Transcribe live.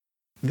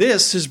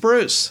This is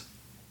Bruce.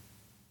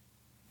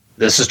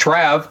 This is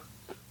Trav.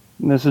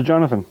 And this is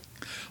Jonathan.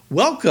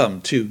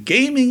 Welcome to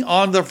Gaming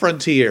on the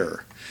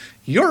Frontier,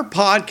 your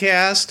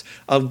podcast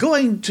of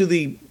going to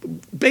the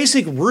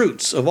basic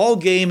roots of all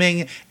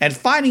gaming and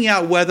finding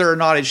out whether or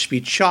not it should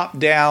be chopped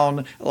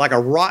down like a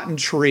rotten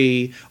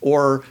tree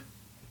or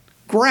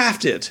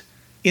grafted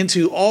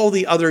into all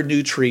the other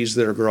new trees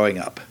that are growing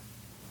up.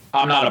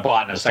 I'm not a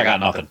botanist. I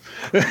got nothing.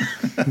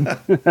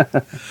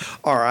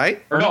 All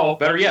right. Or no,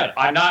 better yet,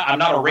 I'm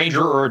not a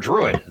ranger or a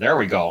druid. There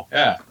we go.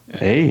 Yeah.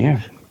 Hey.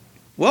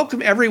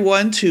 Welcome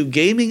everyone to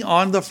Gaming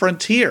on the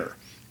Frontier.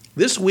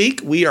 This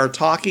week we are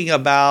talking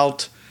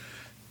about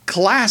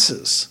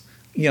classes.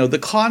 You know, the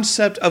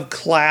concept of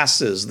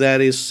classes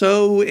that is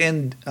so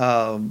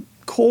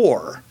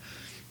core.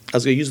 I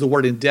was going to use the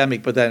word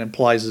endemic, but that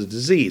implies a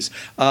disease.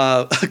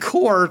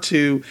 Core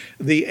to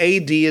the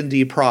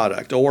AD&D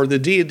product, or the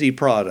D&D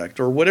product,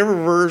 or whatever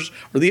version,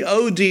 or the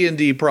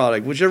OD&D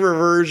product, whichever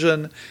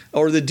version,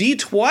 or the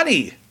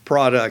D20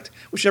 product,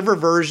 whichever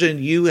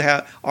version you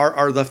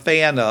are the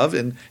fan of,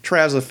 and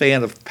Trav's a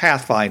fan of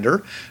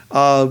Pathfinder,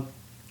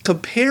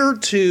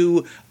 compared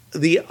to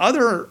the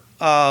other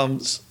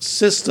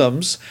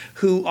systems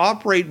who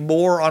operate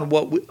more on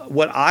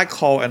what I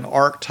call an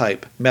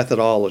archetype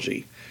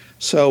methodology.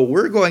 So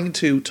we're going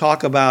to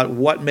talk about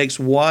what makes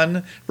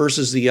one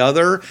versus the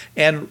other,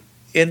 and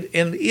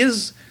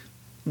is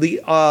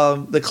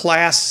the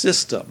class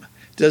system,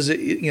 does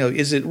it,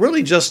 is it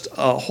really just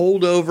a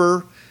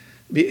holdover?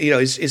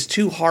 It's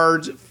too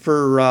hard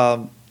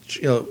for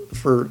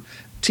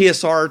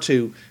TSR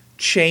to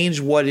change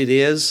what it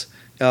is.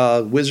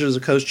 Wizards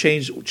of the Coast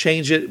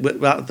change it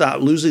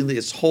without losing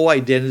its whole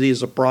identity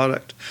as a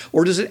product?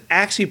 Or does it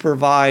actually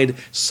provide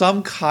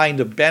some kind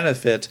of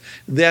benefit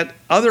that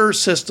other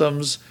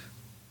systems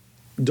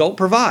don't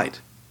provide?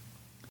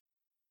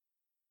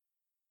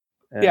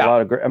 Yeah. A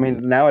lot of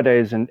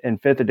nowadays in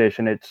 5th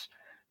edition, it's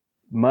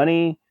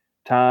money,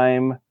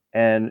 time,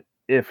 and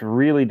if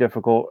really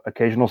difficult,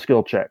 occasional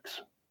skill checks.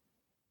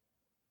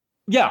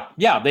 Yeah,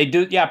 they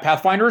do. Yeah,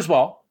 Pathfinder as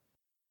well.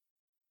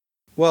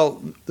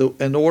 Well,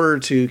 in order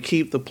to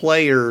keep the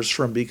players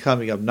from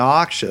becoming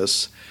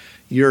obnoxious,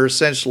 you're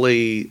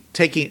essentially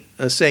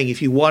saying if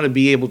you want to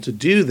be able to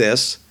do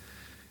this,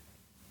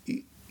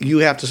 you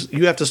have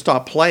to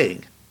stop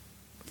playing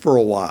for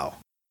a while.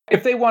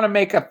 If they want to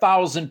make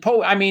 1,000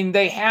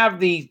 they have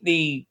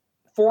the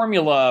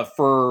formula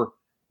for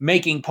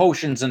making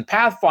potions in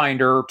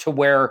Pathfinder to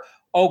where,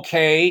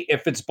 okay,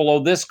 if it's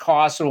below this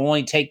cost, it'll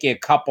only take you a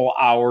couple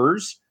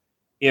hours.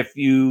 If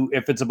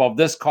it's above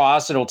this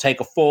cost, it'll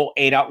take a full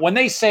 8 hours. When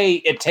they say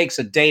it takes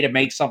a day to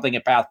make something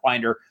in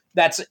Pathfinder,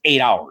 that's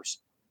 8 hours.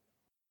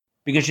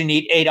 Because you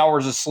need 8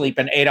 hours of sleep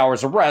and 8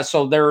 hours of rest.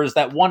 So there is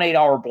that 1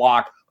 8-hour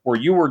block where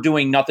you were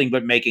doing nothing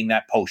but making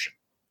that potion.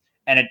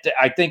 And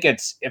I think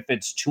if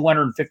it's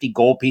 250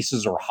 gold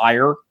pieces or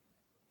higher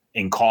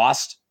in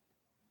cost,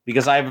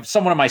 because I have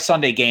someone in my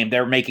Sunday game,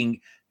 they're making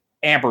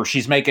Amber,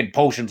 she's making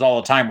potions all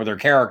the time with her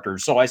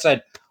characters. So I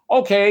said,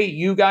 okay,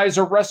 you guys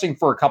are resting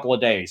for a couple of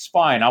days.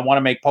 Fine, I want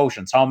to make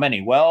potions. How many?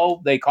 Well,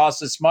 they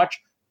cost this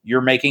much. You're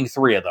making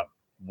 3 of them,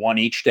 1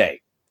 each day.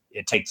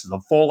 It takes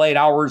the full 8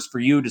 hours for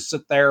you to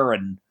sit there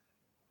and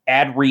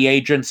add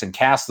reagents and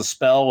cast the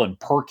spell and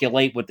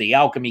percolate with the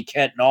alchemy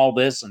kit and all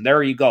this, and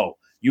there you go.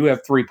 You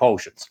have 3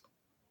 potions.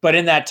 But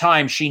in that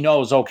time, she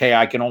knows, okay,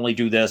 I can only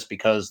do this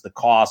because the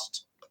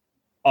cost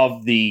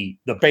of the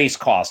base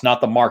cost,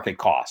 not the market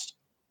cost,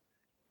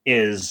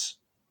 is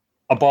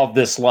above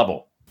this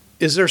level.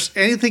 Is there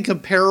anything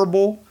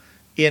comparable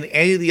in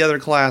any of the other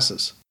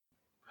classes?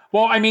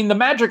 Well, the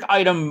magic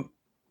item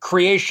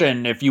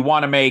creation, if you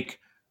want to make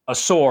a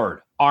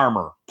sword,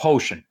 armor,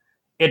 potion,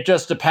 it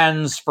just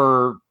depends.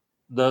 For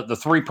the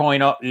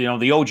 3.0,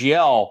 the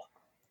OGL,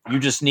 you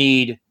just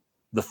need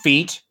the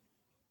feat,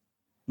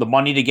 the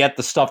money to get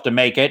the stuff to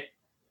make it,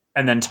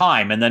 and then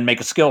time, and then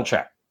make a skill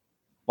check.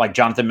 Like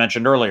Jonathan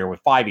mentioned earlier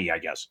with 5e, I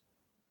guess.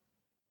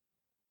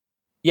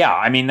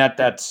 Yeah,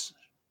 that's...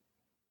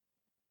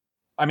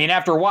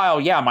 after a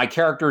while, my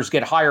characters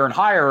get higher and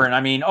higher,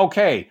 and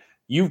okay,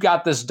 you've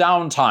got this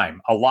downtime.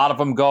 A lot of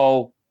them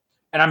go,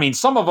 and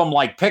some of them,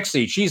 like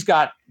Pixie, she's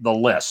got the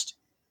list.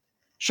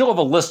 She'll have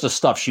a list of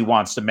stuff she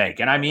wants to make,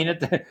 and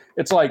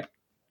it's like,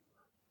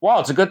 wow,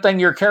 it's a good thing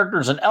your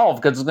character's an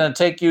elf, because it's going to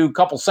take you a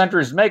couple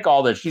centuries to make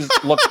all this. She's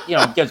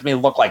gives me a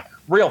look like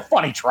real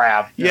funny,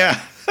 Trav.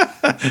 Yeah,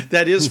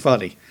 that is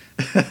funny.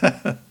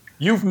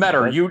 You've met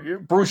her,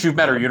 Bruce. You've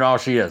met her. You know how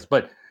she is,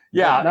 but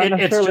yeah, not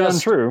necessarily it's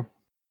just untrue.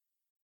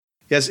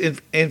 Yes, in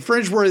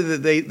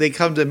Fringeworthy, they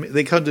come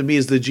to me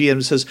as the GM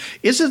and says,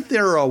 "Isn't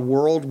there a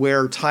world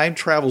where time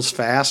travels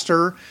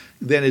faster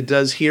than it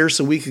does here?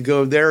 So we could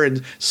go there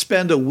and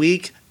spend a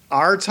week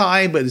our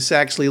time, but it's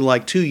actually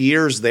like 2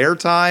 years their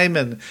time,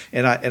 and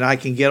I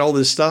can get all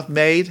this stuff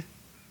made."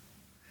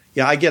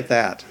 Yeah, I get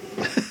that.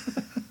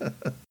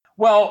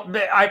 Well,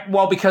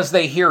 because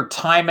they hear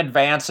time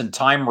advance and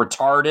time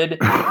retarded,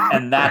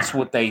 and that's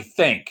what they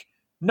think.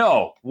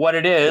 No, what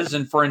it is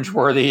in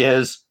Fringeworthy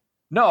is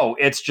No,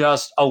 it's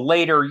just a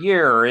later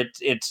year.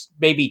 It's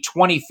maybe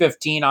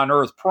 2015 on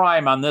Earth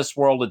Prime. On this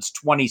world, it's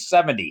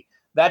 2070.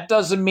 That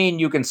doesn't mean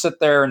you can sit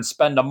there and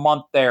spend a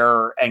month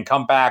there and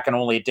come back and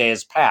only a day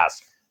has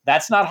passed.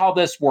 That's not how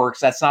this works.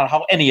 That's not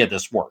how any of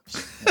this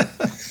works.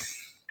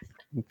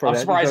 I'm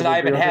surprised I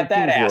haven't had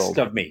that asked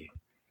of me.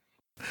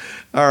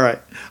 All right.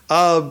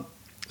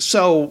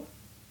 So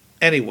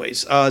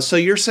anyways, so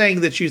you're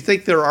saying that you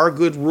think there are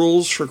good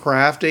rules for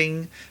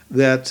crafting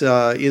that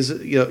is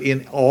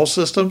in all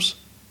systems?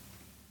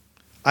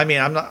 I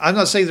mean, I'm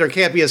not saying there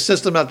can't be a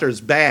system out there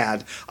that's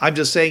bad. I'm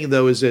just saying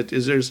though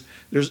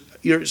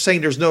you're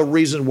saying there's no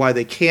reason why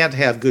they can't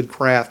have good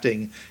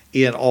crafting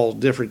in all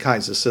different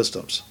kinds of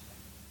systems.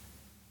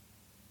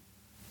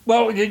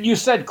 Well, you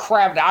said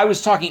craft. I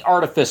was talking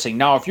artificing.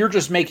 Now, if you're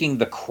just making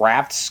the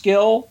craft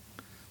skill.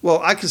 Well,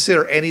 I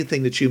consider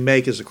anything that you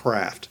make as a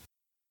craft.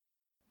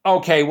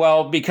 Okay,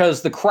 well,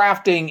 because the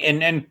crafting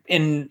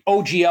in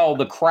OGL,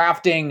 the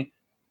crafting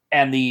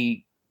and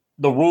the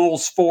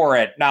rules for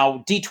it.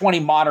 Now,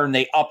 D20 Modern,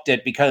 they upped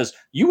it because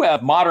you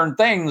have modern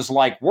things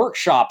like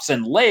workshops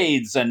and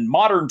lathes and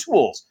modern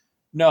tools.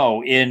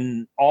 No,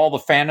 in all the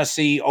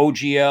fantasy,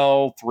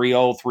 OGL,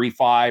 3.0,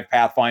 3.5,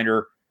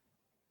 Pathfinder,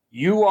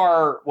 you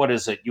are, what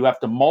is it? You have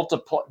to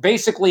multiply.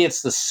 Basically,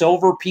 it's the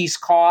silver piece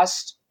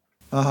cost.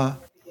 Uh-huh.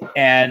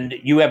 And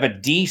you have a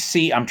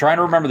DC. I'm trying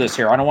to remember this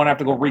here. I don't want to have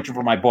to go reaching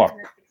for my book.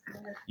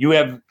 You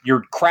have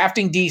your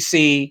crafting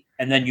DC,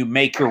 and then you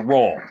make your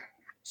roll.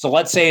 So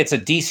let's say it's a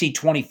DC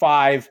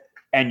 25,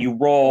 and you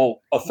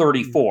roll a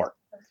 34.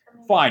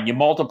 Fine. You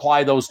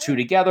multiply those two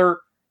together.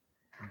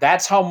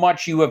 That's how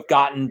much you have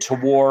gotten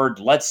toward,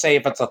 let's say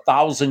if it's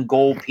 1,000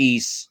 gold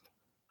piece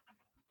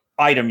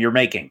item you're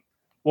making.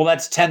 Well,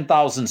 that's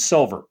 10,000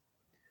 silver.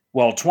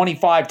 Well,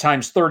 25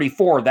 times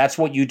 34, that's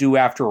what you do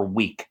after a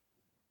week.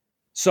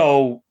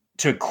 So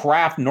to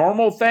craft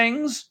normal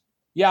things,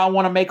 yeah, I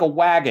want to make a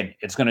wagon.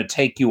 It's going to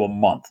take you a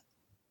month,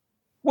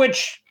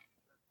 which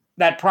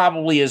that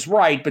probably is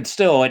right. But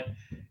still,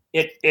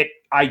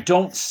 I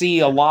don't see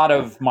a lot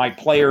of my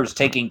players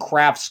taking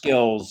craft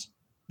skills.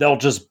 They'll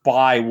just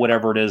buy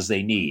whatever it is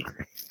they need.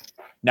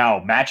 Now,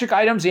 magic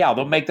items, yeah,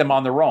 they'll make them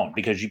on their own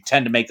because you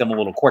tend to make them a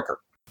little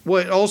quicker.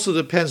 Well, it also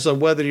depends on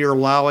whether you're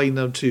allowing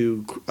them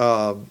to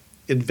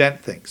invent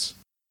things.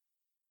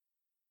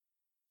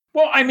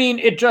 Well, I mean,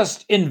 it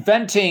just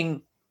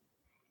inventing.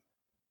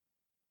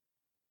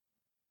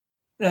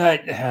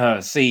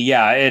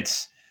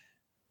 It's,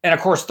 and of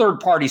course,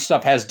 third-party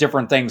stuff has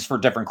different things for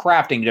different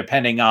crafting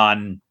depending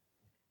on,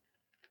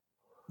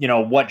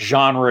 what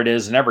genre it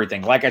is and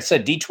everything. Like I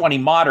said,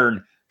 D20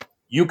 Modern,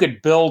 you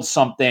could build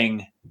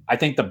something. I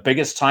think the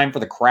biggest time for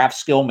the craft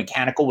skill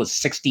mechanical was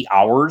 60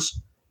 hours.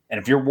 And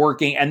if you're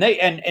working, and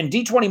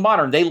D20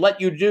 Modern, they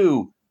let you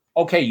do,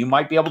 okay, you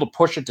might be able to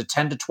push it to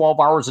 10 to 12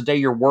 hours a day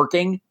you're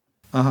working.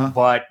 Uh-huh.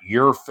 But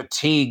you're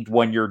fatigued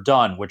when you're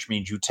done, which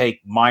means you take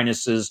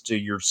minuses to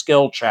your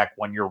skill check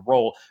when you're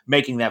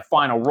making that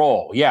final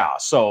roll. Yeah,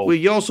 so well,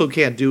 you also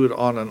can't do it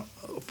on an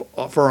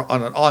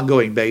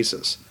ongoing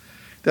basis.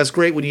 That's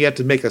great when you have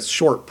to make a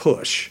short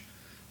push,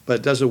 but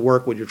it doesn't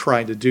work when you're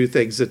trying to do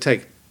things that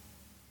take.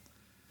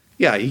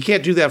 Yeah, you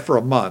can't do that for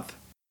a month.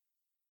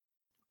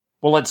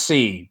 Well, let's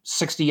see,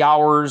 60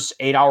 hours,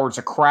 8 hours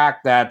a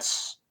crack.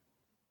 That's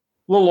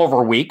a little over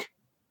a week.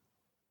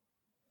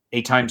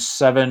 8 times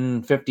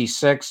 7,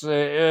 56.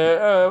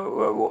 Yeah,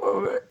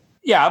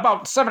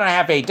 about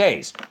 7.5, 8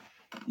 days.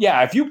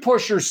 Yeah, if you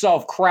push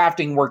yourself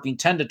crafting, working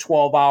 10 to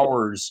 12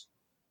 hours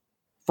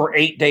for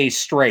 8 days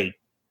straight,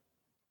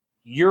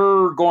 you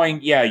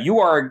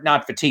are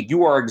not fatigued.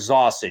 You are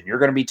exhausted. You're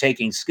going to be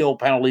taking skill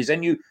penalties,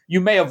 and you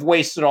may have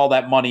wasted all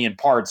that money in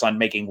parts on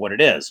making what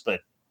it is. But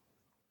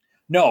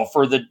no,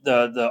 for the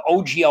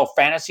OGL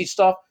fantasy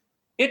stuff,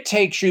 it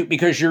takes you,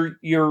 because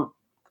you're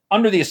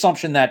under the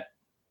assumption that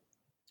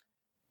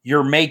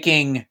you're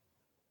using,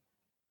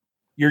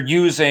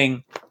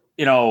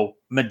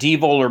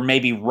 medieval or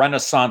maybe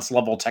Renaissance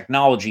level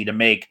technology to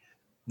make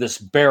this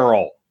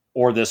barrel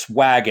or this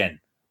wagon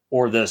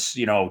or this,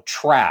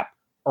 trap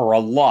or a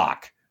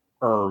lock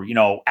or,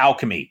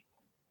 alchemy.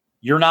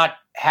 You're not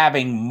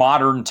having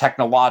modern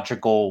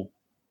technological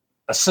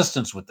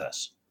assistance with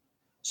this.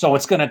 So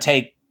it's going to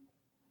take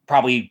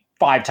probably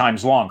 5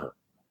 times longer.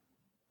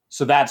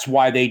 So that's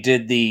why they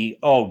did the,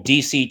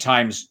 DC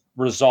times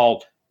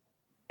result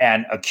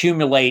and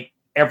accumulate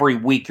every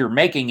week you're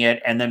making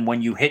it. And then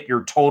when you hit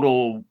your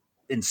total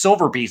in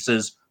silver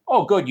pieces,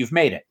 oh, good, you've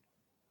made it.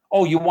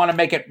 Oh, you want to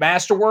make it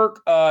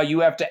masterwork? You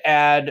have to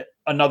add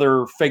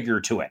another figure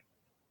to it.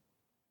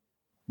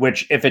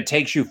 Which, if it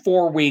takes you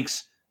 4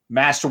 weeks,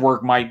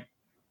 masterwork might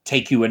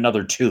take you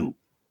another 2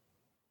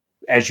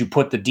 as you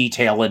put the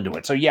detail into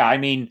it. So, yeah, I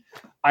mean,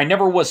 I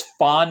never was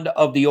fond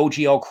of the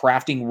OGL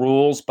crafting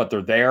rules, but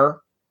they're there.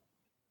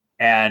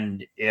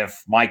 And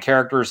if my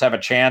characters have a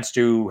chance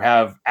to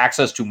have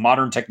access to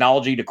modern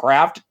technology to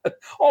craft,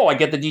 I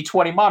get the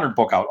D20 Modern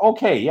book out.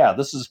 Okay, yeah,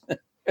 this is...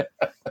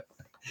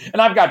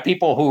 And I've got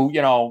people who,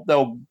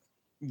 they'll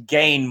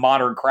gain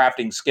modern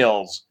crafting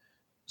skills.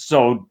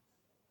 So,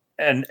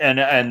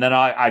 and then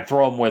I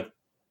throw them with,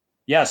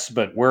 yes,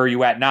 but where are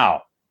you at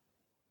now?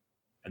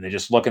 And they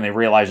just look and they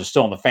realize they're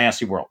still in the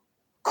fantasy world.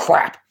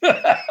 Crap.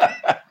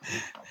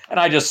 And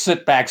I just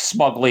sit back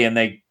smugly and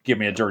they give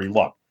me a dirty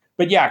look.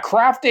 But yeah,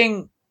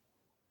 crafting,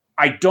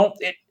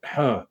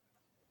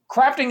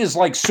 crafting is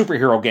like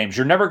superhero games.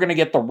 You're never going to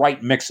get the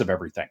right mix of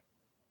everything.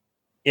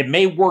 It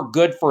may work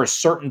good for a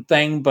certain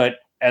thing, but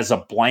as a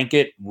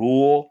blanket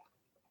rule,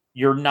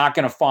 you're not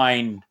going to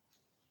find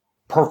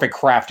perfect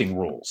crafting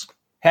rules.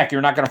 Heck,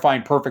 you're not going to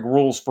find perfect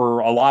rules for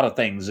a lot of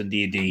things in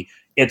D&D.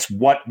 It's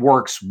what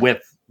works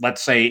with,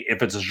 let's say,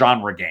 if it's a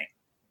genre game,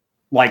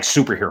 like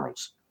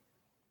superheroes.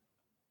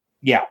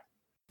 Yeah.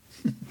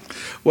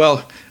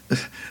 Well,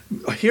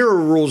 hero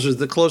rules is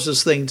the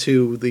closest thing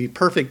to the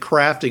perfect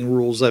crafting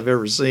rules I've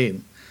ever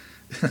seen.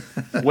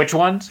 Which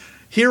ones?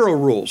 Hero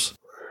rules.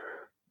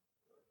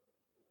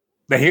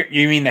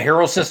 You mean the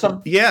hero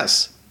system?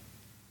 Yes.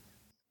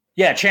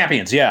 Yeah,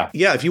 champions, yeah.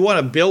 Yeah, if you want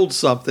to build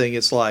something,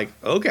 it's like,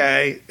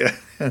 okay,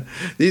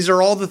 these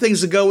are all the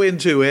things that go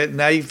into it.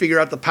 Now you figure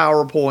out the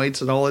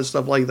PowerPoints and all that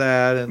stuff like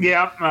that. And,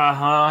 yeah.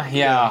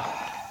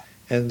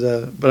 And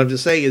but I'm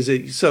just saying, is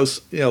it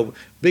so,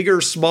 bigger,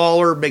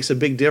 smaller makes a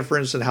big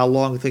difference in how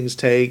long things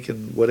take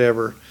and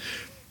whatever.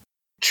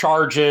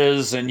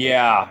 Charges and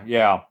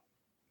yeah.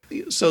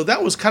 So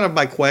that was kind of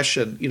my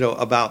question,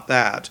 about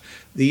that.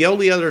 The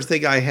only other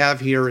thing I have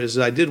here is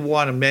I did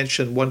want to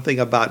mention one thing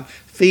about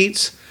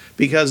feats,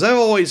 because I've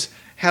always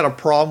had a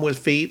problem with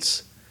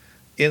feats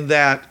in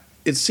that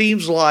it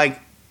seems like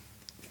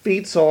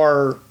feats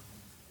are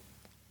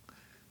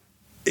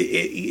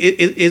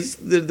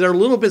they're a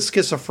little bit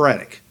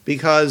schizophrenic,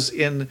 because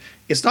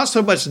it's not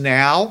so much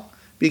now,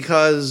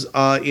 because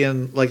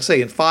in, like,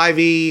 say, in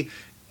 5e,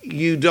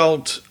 you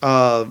don't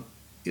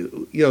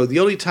the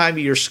only time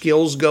your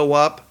skills go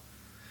up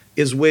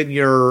is when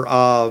your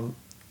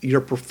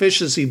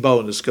proficiency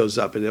bonus goes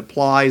up. It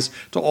applies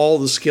to all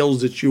the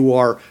skills that you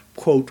are,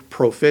 quote,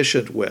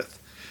 proficient with.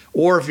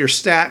 Or if your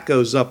stat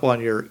goes up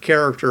on your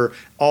character,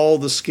 all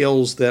the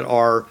skills that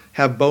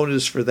have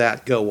bonus for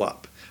that go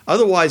up.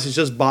 Otherwise, it's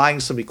just buying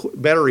some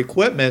better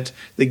equipment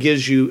that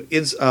gives you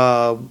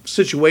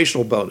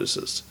situational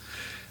bonuses.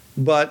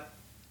 But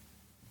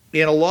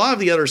in a lot of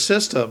the other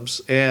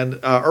systems and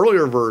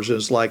earlier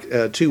versions like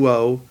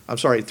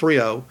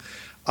 3.0,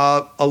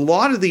 a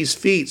lot of these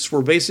feats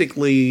were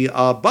basically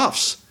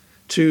buffs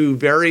to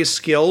various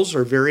skills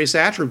or various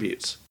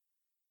attributes.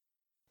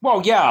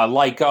 Well, yeah,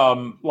 like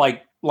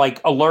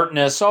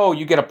alertness. Oh,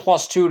 you get a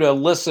 +2 to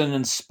listen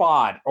and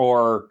spot,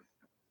 or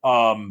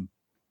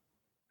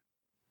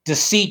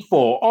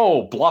deceitful.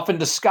 Oh, bluff and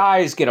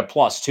disguise get a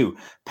 +2.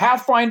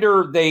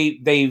 Pathfinder,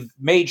 they've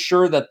made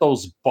sure that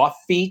those buff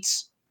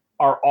feats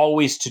are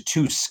always to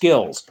 2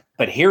 skills.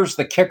 But here's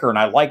the kicker, and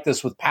I like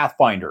this with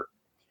Pathfinder.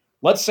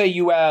 Let's say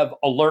you have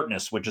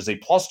alertness, which is a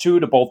 +2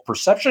 to both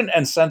perception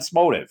and sense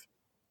motive.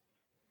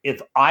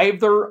 If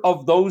either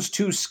of those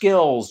 2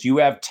 skills you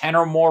have 10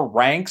 or more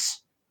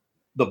ranks,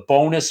 the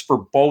bonus for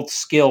both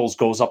skills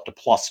goes up to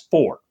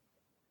 +4.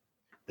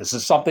 This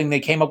is something they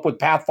came up with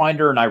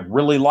Pathfinder, and I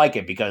really like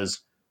it because,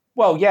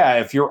 well, yeah,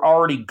 if you're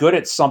already good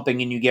at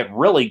something and you get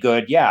really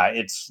good, yeah,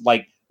 it's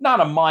like not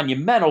a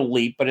monumental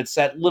leap, but it's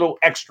that little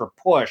extra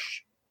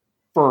push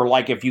for,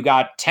 like, if you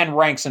got 10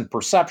 ranks in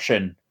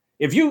perception,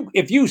 if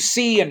you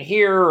see and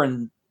hear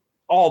and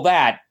all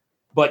that,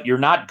 but you're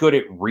not good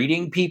at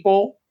reading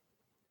people,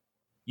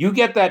 you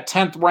get that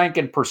 10th rank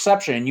in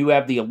perception and you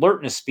have the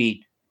alertness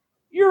feat,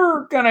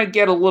 you're going to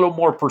get a little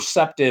more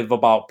perceptive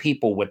about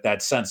people with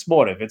that sense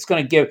motive. It's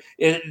going to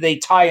they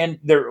tie in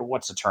their,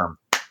 what's the term?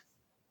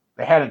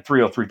 They had it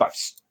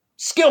 3.035.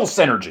 Skill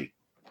synergy.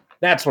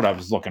 That's what I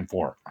was looking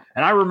for.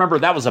 And I remember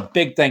that was a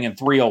big thing in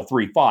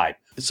 3.035.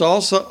 It's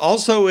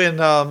also in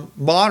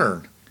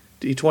Modern,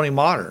 D20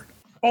 Modern.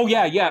 Oh,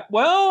 yeah.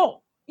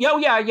 Well,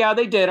 yeah,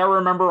 they did. I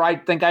remember, I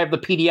think I have the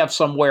PDF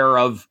somewhere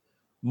of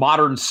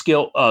Modern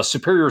skill,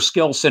 superior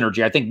skill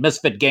synergy. I think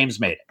Misfit Games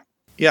made it.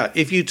 Yeah,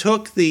 if you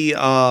took the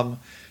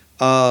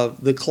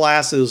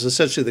class, it was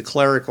essentially the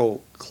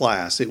clerical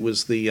class. It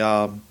was the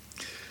I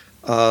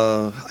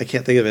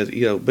can't think of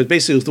it, but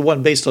basically it was the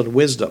one based on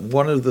wisdom.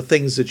 One of the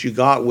things that you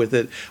got with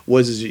it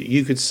was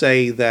you could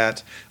say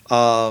that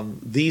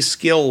these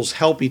skills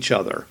help each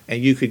other,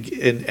 and you could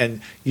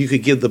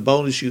give the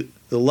bonus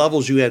the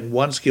levels you had in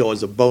one skill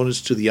as a bonus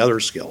to the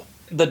other skill.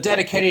 The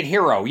dedicated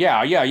hero,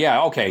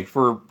 yeah. Okay,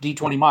 for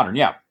D20 Modern,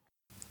 yeah.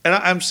 And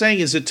I'm saying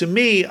is that to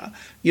me,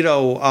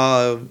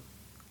 it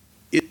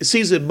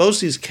seems in most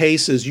of these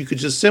cases you could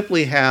just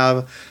simply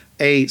have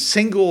a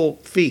single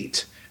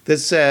feat that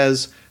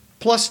says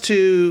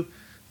 +2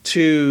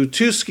 to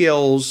 2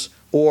 skills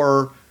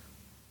or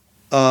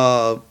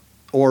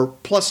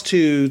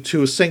 +2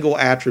 to a single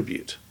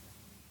attribute.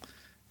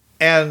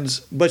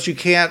 But you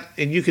can't,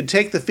 and you can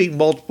take the feat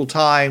multiple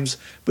times,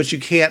 but you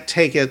can't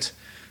take it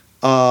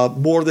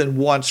more than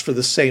once for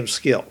the same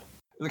skill.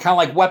 Kind of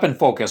like weapon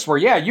focus, where,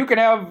 yeah, you can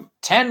have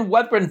 10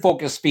 weapon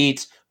focus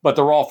feats, but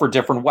they're all for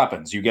different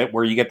weapons. You get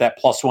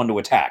that +1 to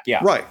attack. Yeah.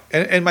 Right.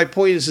 And my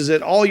point is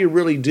that all you're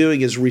really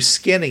doing is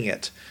reskinning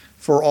it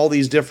for all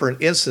these different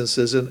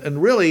instances.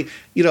 And really,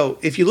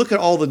 if you look at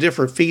all the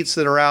different feats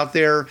that are out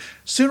there,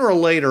 sooner or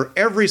later,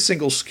 every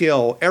single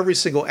skill, every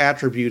single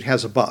attribute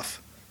has a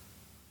buff.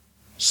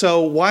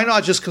 So why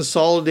not just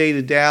consolidate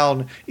it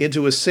down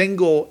into a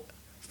single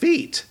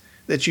feat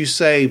that you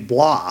say,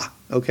 blah,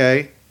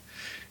 okay?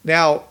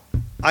 Now,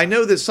 I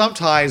know that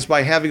sometimes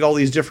by having all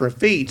these different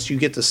feats, you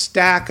get to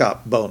stack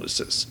up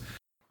bonuses.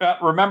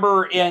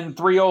 Remember in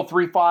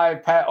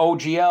 3035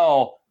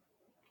 OGL,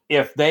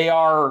 if they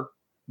are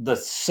the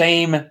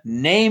same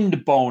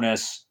named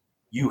bonus,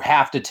 you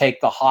have to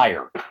take the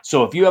higher.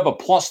 So if you have a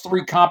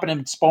 +3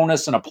 competence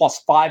bonus and a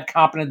 +5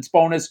 competence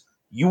bonus,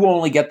 you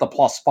only get the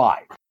 +5.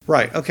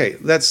 Right. Okay.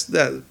 That's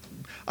that.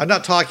 I'm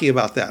not talking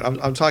about that.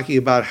 I'm talking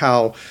about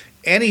how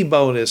any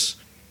bonus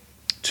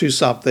to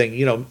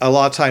something, a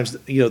lot of times,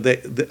 they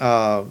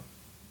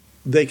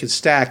could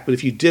stack, but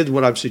if you did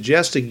what I'm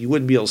suggesting, you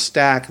wouldn't be able to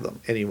stack them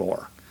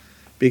anymore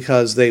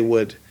because they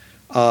would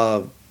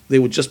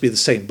just be the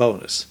same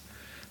bonus.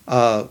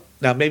 Now,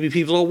 maybe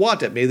people don't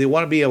want that. Maybe they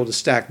want to be able to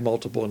stack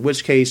multiple, in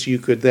which case you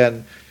could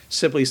then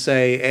simply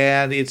say,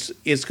 and it's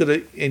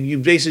going to, and you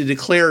basically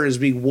declare it as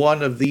being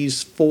one of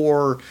these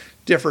 4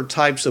 different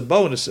types of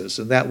bonuses,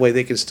 and that way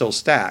they can still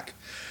stack.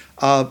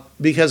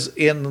 Because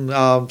in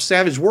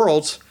Savage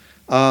Worlds,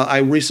 I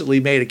recently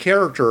made a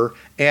character,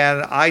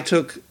 and I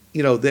took,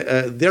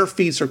 their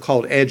feats are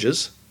called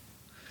edges,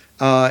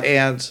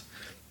 and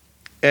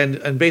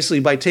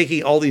basically by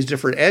taking all these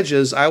different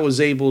edges, I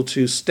was able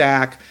to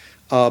stack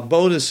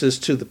bonuses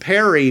to the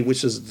parry,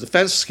 which is a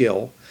defense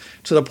skill,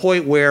 to the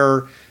point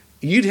where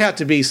you'd have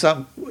to be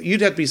some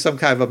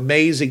kind of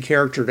amazing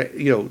character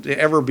to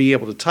ever be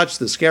able to touch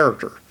this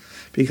character.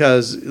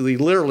 Because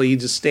literally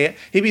he'd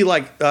be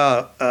like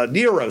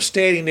Nero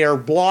standing there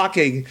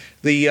blocking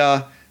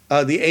the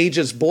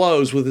agent's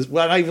blows with his,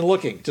 well, not even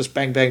looking, just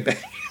bang, bang, bang,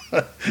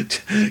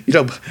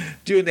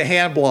 doing the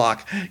hand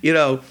block,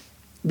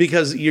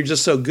 because you're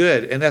just so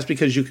good. And that's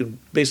because you can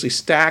basically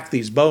stack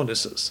these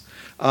bonuses.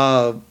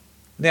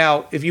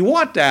 Now, if you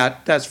want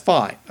that, that's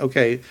fine,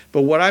 okay?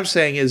 But what I'm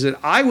saying is that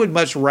I would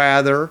much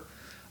rather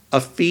a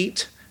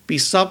feat be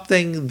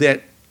something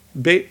that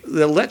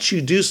lets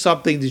you do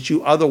something that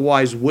you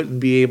otherwise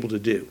wouldn't be able to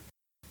do.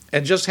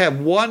 And just have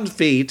one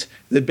feat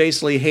that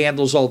basically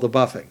handles all the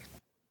buffing.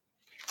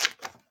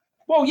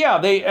 Well, yeah,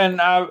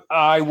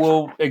 I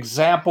will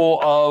example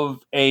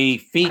of a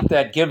feat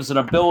that gives an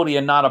ability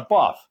and not a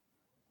buff.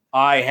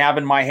 I have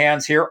in my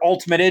hands here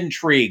Ultimate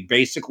Intrigue,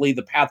 basically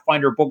the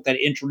Pathfinder book that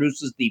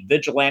introduces the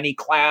Vigilante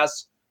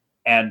class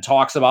and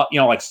talks about,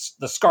 like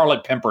the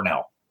Scarlet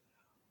Pimpernel.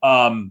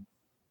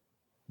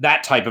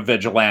 That type of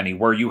vigilante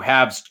where you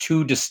have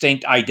 2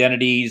 distinct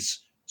identities,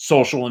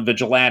 social and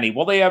vigilante.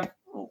 Well, they have,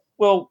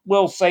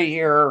 we'll say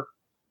here,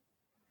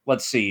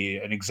 let's see,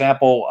 an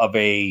example of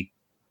a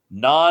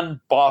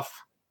non-buff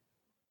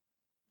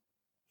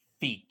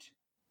feat.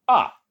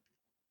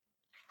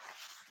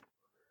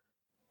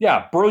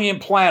 Yeah,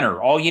 Brilliant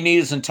Planner. All you need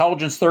is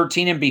Intelligence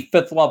 13 and be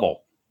 5th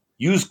level.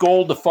 Use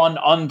gold to fund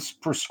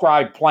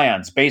unprescribed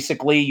plans.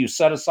 Basically, you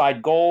set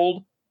aside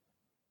gold,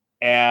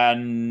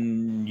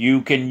 and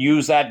you can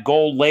use that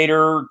gold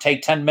later,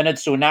 take 10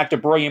 minutes to enact a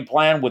brilliant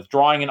plan,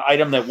 withdrawing an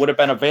item that would have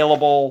been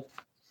available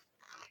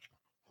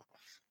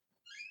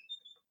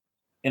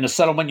in a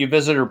settlement you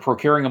visit or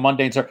procuring a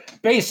mundane service.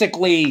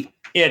 Basically,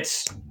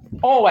 it's,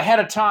 ahead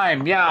of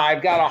time. Yeah,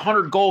 I've got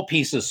 100 gold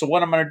pieces. So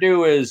what I'm going to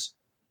do is,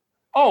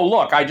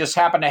 look, I just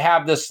happen to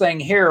have this thing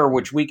here,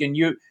 which we can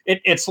use.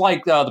 It's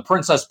like the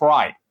Princess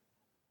Bride.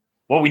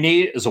 What we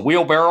need is a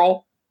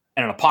wheelbarrow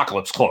and an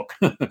apocalypse cloak.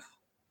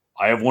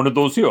 I have one of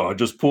those here. I'll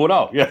just pull it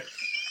out. Yeah.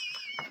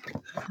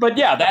 But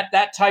yeah,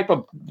 that type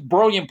of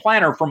Brilliant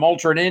Planner from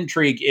Ultimate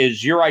Intrigue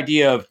is your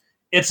idea of,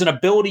 it's an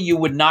ability you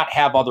would not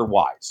have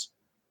otherwise.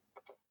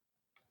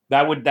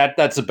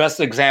 That's the best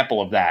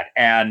example of that.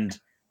 And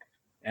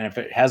if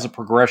it has a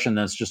progression,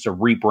 then it's just a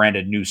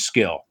rebranded new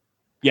skill.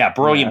 Yeah,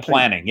 Brilliant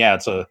Planning. Yeah,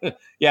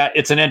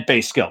 it's an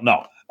int-based skill.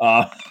 No.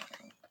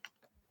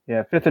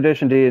 Yeah, 5th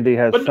edition D&D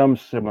has some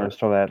similars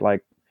to that.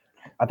 Like,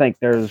 I think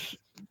there's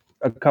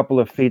a couple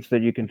of feats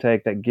that you can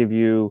take that give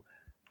you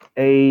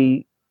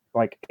a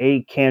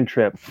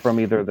cantrip from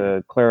either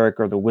the cleric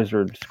or the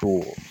wizard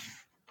schools.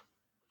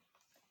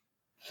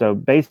 So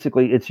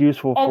basically, it's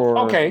useful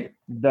for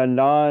the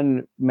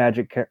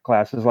non-magic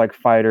classes like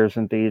fighters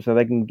and thieves, so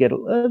they can get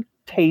a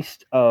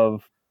taste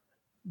of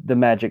the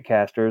magic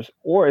casters.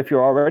 Or if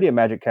you're already a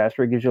magic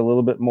caster, it gives you a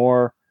little bit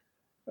more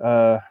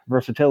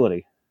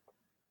versatility.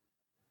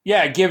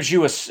 Yeah, it gives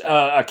you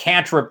a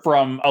cantrip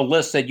from a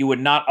list that you would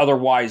not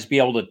otherwise be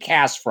able to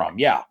cast from.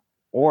 Yeah,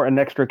 or an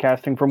extra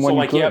casting from one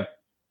you could. Yeah.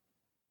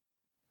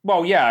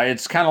 Well, yeah,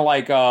 it's kind of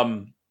like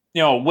a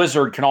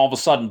wizard can all of a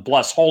sudden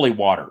bless holy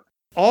water.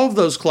 All of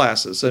those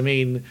classes. I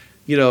mean,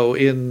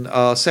 in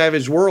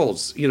Savage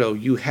Worlds,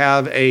 you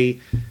have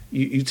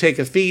you take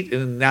a feat,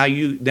 and now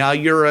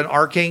you're an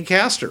arcane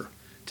caster.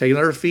 Take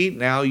another feat,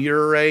 now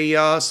you're a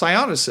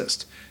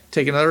psionicist.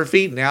 Take another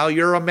feat. Now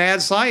you're a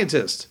mad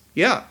scientist.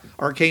 Yeah,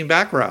 arcane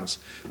backgrounds.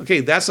 Okay,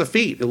 that's a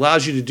feat. It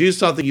allows you to do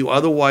something you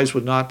otherwise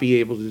would not be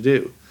able to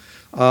do.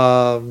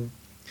 And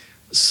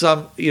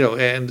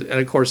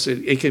of course,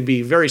 it can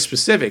be very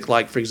specific,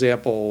 like, for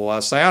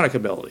example, psionic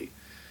ability.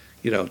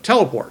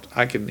 Teleport.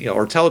 I can,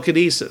 or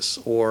telekinesis,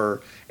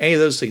 or any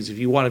of those things. If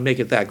you want to make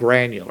it that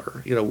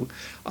granular,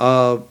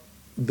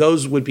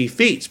 those would be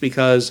feats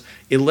because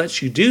it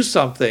lets you do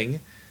something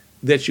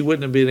that you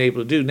wouldn't have been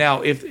able to do.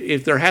 Now,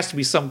 if there has to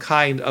be some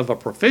kind of a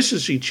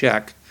proficiency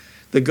check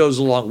that goes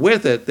along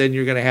with it, then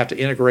you're going to have to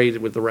integrate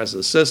it with the rest of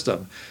the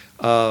system.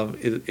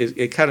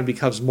 It kind of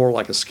becomes more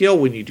like a skill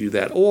when you do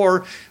that.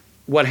 Or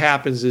what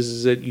happens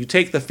is that you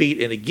take the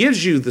feat and it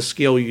gives you the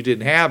skill you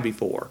didn't have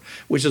before,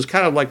 which is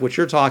kind of like what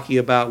you're talking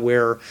about,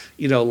 where,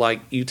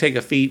 like you take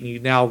a feat and you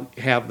now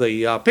have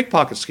the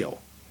pickpocket skill,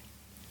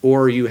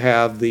 or you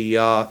have the,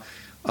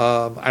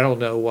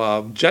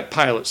 jet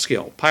pilot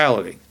skill,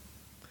 piloting.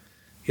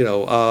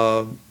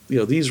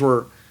 These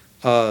were,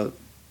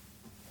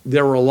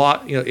 there were a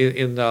lot,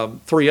 in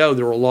 3.0,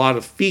 there were a lot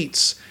of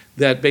feats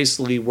that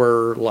basically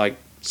were like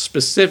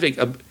specific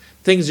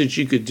things that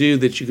you could do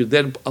that you could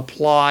then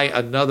apply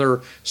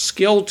another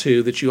skill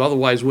to that you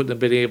otherwise wouldn't have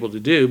been able to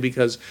do,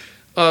 because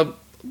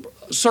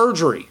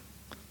surgery,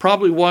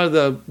 probably one of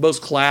the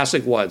most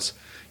classic ones.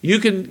 You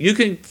can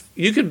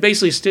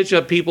basically stitch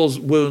up people's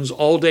wounds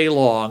all day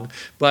long,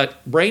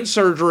 but brain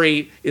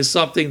surgery is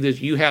something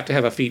that you have to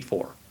have a feat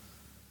for.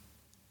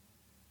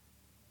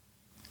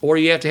 Or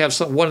you have to have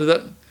one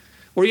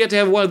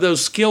of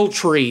those skill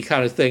tree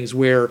kind of things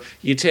where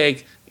you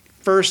take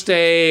first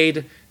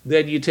aid,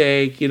 then you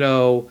take,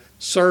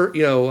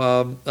 surgery,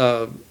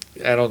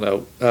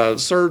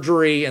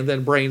 and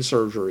then brain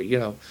surgery,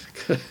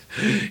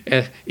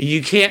 and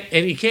you can't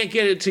get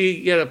it till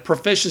you get a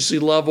proficiency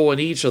level in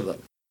each of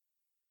them.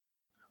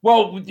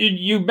 Well,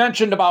 you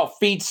mentioned about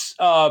feats,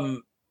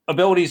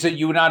 abilities that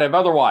you would not have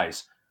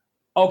otherwise.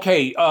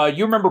 Okay,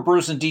 you remember,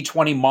 Bruce, in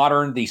D20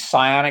 Modern, the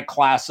psionic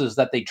classes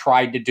that they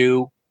tried to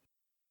do?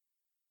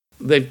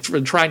 They've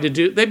been trying to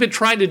do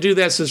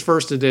that since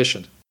first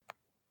edition.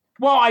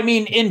 Well, I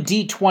mean, in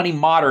D20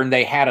 Modern,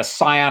 they had a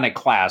psionic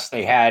class.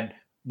 They had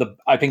the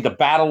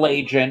battle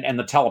agent and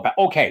the telepath.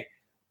 Okay.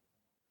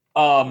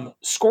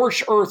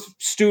 Scorched Earth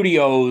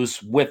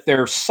Studios, with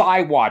their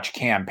Psywatch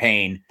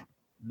campaign,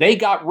 they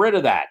got rid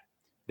of that.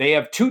 They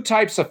have two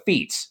types of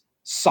feats: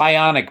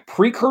 psionic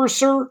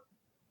precursor,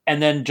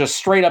 and then just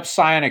straight up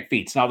psionic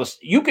feats. Now,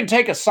 you can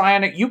take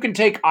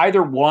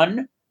either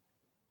one.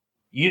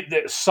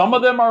 Some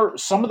of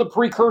the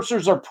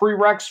precursors are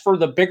prereqs for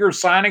the bigger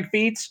psionic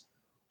feats.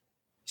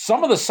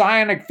 Some of the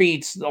psionic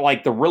feats,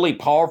 like the really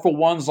powerful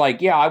ones,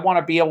 like, I want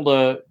to be able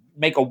to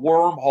make a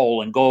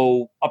wormhole and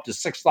go up to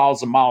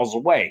 6,000 miles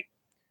away.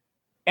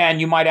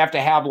 And you might have to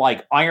have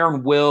like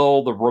Iron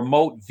Will, the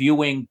remote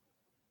viewing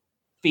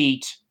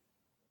feat,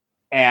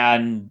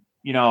 and,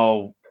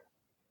 a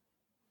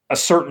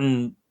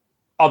certain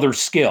other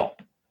skill.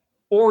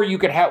 Or you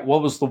could have,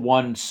 what was the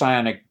one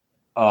psionic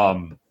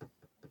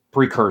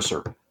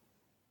precursor?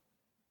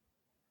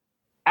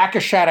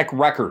 Akashatic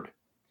Record,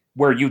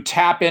 where you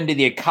tap into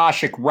the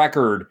Akashic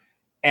Record,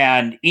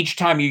 and each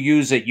time you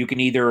use it, you can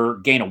either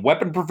gain a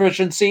weapon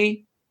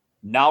proficiency,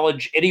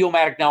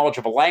 idiomatic knowledge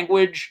of a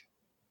language,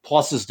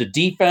 pluses to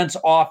defense,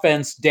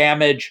 offense,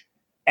 damage,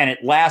 and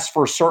it lasts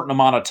for a certain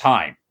amount of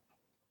time.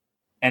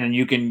 And then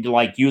you can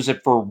use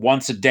it for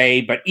once a day,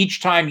 but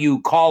each time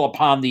you call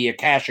upon the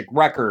Akashic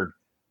Record,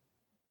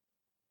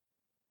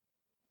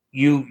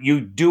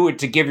 you do it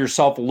to give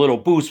yourself a little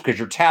boost, because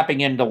you're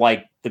tapping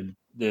into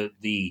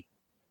the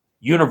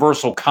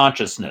universal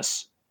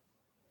consciousness.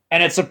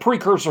 And it's a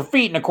precursor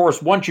feat. And of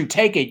course, once you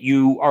take it,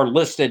 you are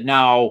listed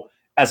now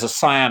as a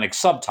psionic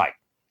subtype.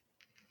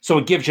 So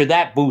it gives you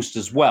that boost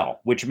as well,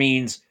 which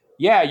means,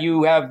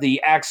 you have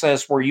the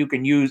access where you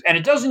can use, and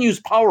it doesn't use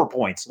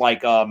PowerPoints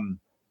like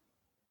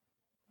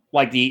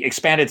the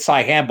expanded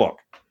Psi Handbook.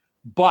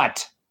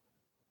 But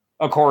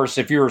of course,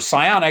 if you're a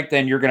psionic,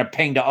 then you're going to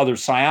ping to other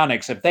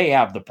psionics if they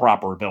have the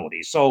proper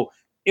abilities. So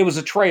it was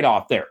a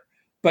trade-off there.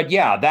 But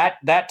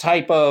that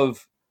type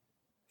of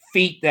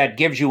feat that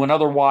gives you an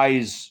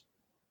otherwise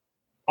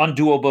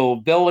undoable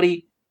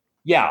ability,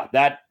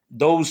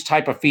 those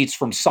type of feats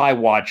from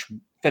Psywatch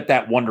fit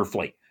that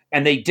wonderfully.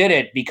 And they did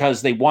it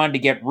because they wanted to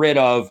get rid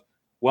of,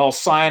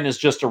 Scion is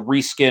just a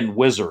reskinned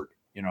wizard,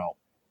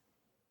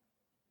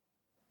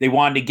 They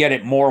wanted to get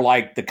it more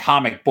like the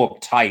comic book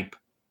type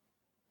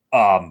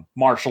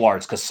martial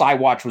arts, because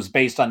Psywatch was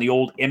based on the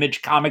old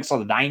Image comics of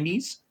the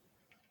 90s.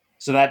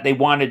 So that they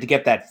wanted to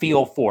get that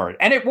feel for it.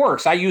 And it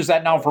works. I use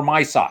that now for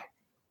my Psi.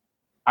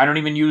 I don't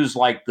even use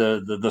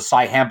the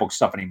Psi Handbook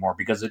stuff anymore,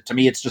 because to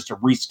me, it's just a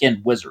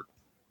reskinned wizard.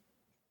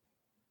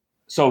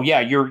 So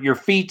your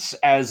feats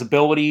as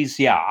abilities,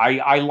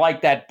 I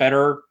like that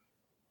better.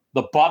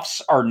 The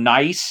buffs are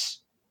nice.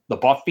 The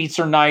buff feats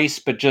are nice,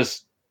 but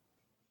just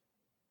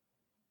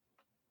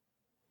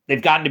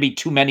they've gotten to be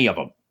too many of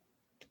them.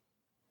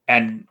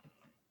 And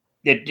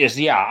it just,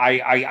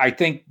 I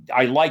think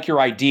I like your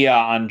idea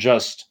on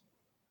just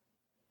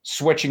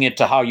switching it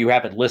to how you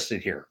have it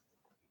listed here.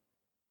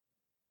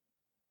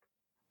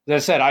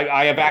 As I said,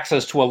 I have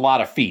access to a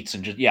lot of feats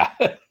and just, yeah.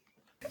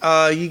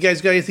 You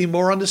guys got anything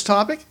more on this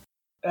topic?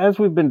 As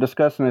we've been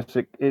discussing this,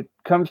 it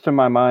comes to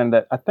my mind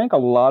that I think a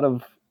lot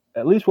of,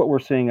 at least what we're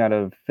seeing out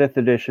of 5th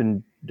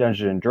edition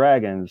Dungeons and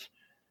Dragons,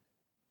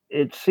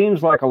 it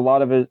seems like a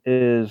lot of it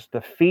is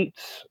the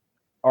feats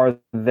are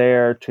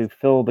there to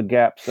fill the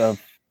gaps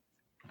of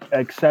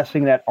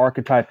accessing that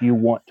archetype you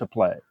want to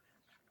play.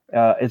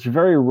 It's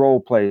very role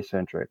play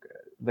centric.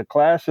 The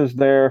class is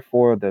there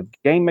for the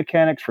game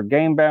mechanics, for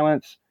game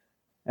balance,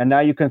 and now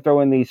you can throw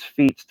in these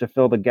feats to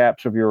fill the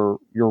gaps of your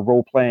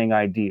role playing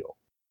ideal.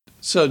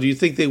 So, do you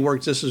think they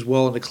work just as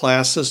well in the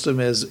class system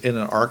as in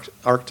an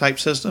archetype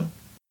system?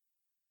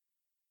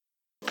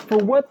 For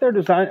what they're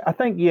designed, I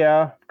think,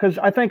 yeah. Because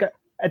I think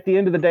at the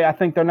end of the day, I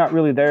think they're not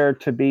really there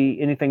to be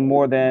anything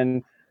more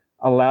than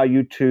allow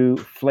you to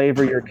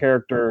flavor your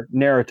character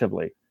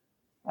narratively.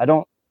 I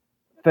don't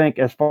think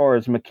as far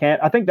as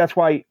I think that's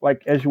why,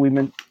 like as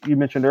you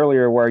mentioned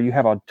earlier, where you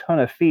have a ton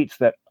of feats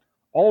that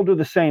all do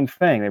the same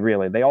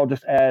thing. They all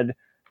just add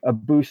a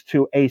boost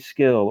to a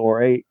skill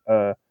or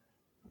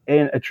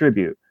an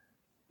attribute,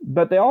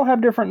 but they all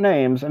have different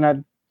names,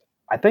 and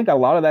I think a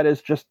lot of that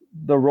is just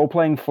the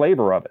role-playing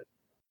flavor of it.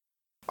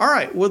 All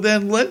right, well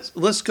then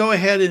let's go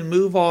ahead and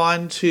move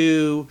on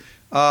to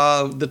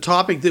the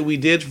topic that we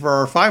did for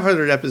our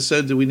 500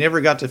 episode that we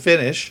never got to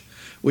finish,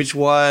 which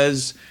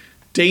was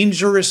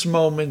dangerous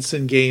moments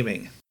in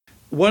gaming.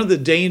 One of the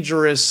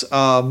dangerous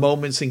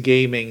moments in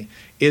gaming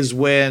is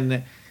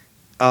when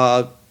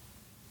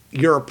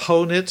your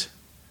opponent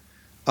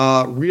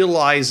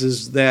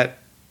realizes that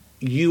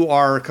you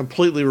are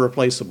completely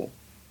replaceable.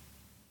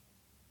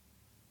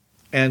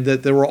 And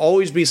that there will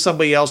always be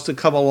somebody else to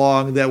come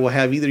along that will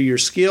have either your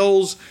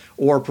skills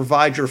or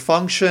provide your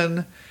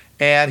function,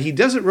 and he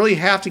doesn't really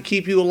have to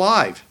keep you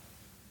alive.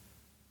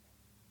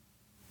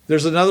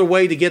 There's another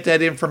way to get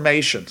that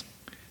information.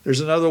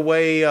 There's another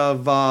way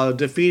of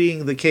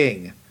defeating the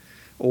king,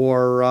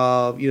 or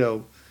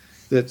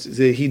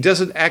that he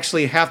doesn't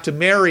actually have to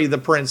marry the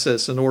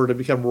princess in order to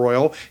become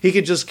royal. He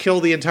could just kill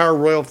the entire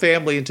royal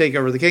family and take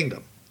over the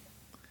kingdom.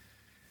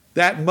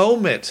 That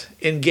moment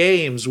in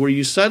games where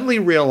you suddenly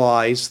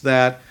realize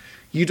that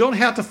you don't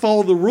have to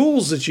follow the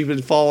rules that you've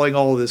been following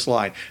all of this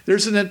line.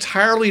 There's an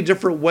entirely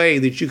different way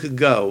that you could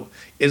go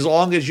as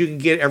long as you can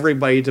get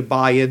everybody to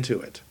buy into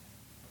it.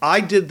 I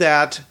did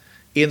that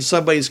in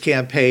somebody's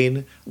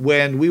campaign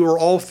when we were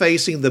all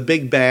facing the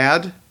big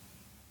bad,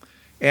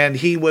 and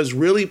he was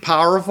really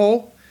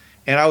powerful,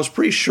 and I was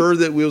pretty sure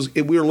that we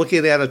were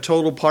looking at a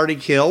total party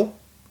kill.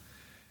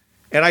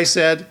 And I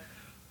said,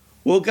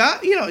 well, God,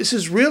 this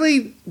is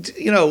really,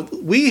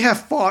 we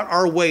have fought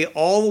our way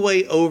all the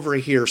way over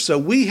here. So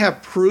we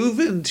have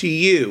proven to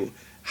you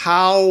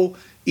how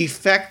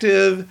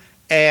effective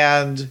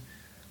and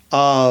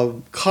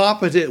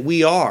competent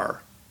we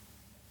are.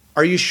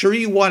 Are you sure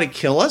you want to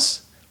kill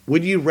us?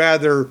 Would you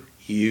rather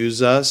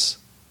use us?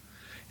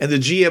 And the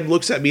GM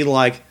looks at me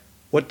like,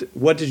 what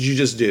did you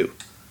just do?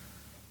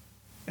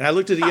 And I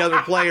looked at the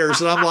other players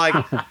and I'm like,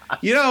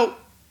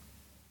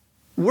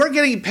 we're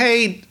getting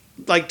paid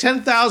like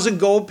 10,000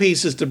 gold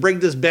pieces to bring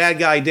this bad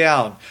guy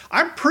down.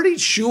 I'm pretty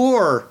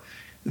sure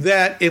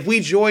that if we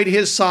joined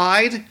his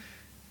side,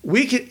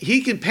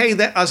 he can pay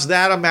us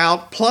that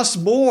amount plus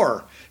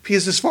more.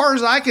 Because as far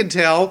as I can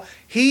tell,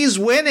 he's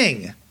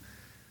winning.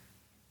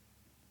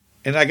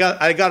 And I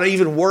got an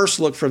even worse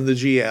look from the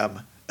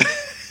GM.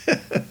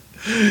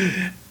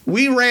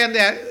 We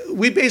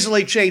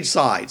basically changed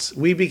sides.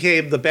 We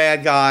became the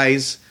bad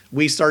guys.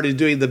 We started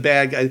doing the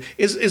bad guys.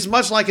 It's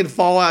much like in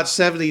Fallout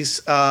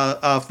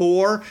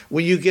 74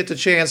 when you get the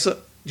chance,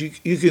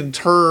 you can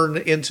turn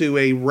into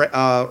a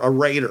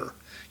raider.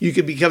 You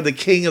can become the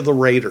king of the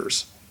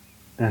raiders.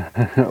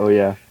 Oh,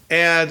 yeah.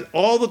 And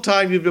all the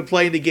time you've been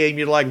playing the game,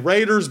 you're like,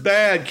 Raiders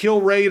bad,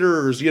 kill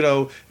Raiders,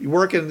 you're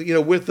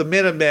working, with the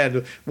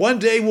Minutemen. One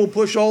day we'll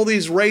push all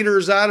these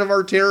Raiders out of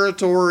our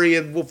territory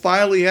and we'll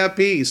finally have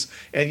peace.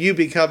 And you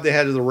become the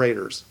head of the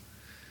Raiders.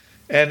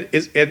 And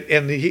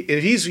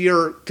he's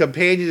your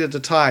companion at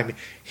the time.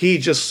 He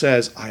just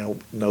says, I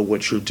don't know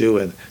what you're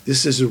doing.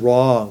 This is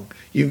wrong.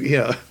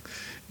 Turn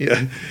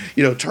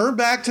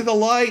back to the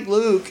light,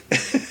 Luke.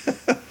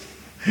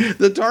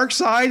 The dark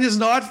side is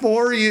not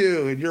for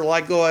you. And you're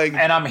like going.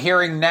 And I'm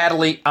hearing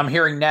Natalie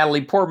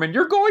Portman.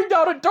 You're going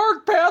down a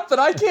dark path that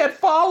I can't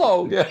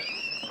follow.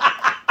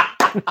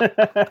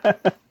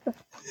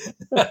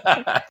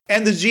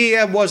 And the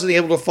GM wasn't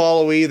able to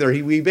follow either.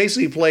 We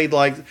basically played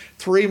like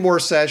 3 more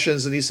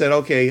sessions and he said,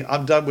 okay,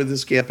 I'm done with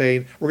this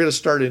campaign. We're going to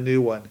start a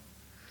new one.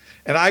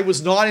 And I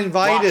was not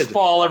invited.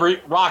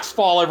 Rocks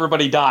fall,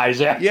 everybody dies.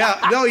 Yeah. Yeah.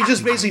 No, he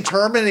just basically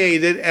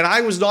terminated and I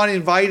was not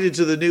invited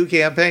to the new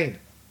campaign.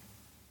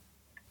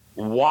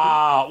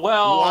 Wow.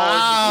 Well,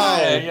 wow.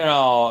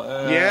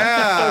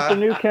 Yeah. It's a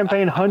new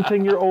campaign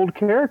hunting your old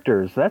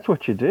characters. That's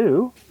what you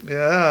do.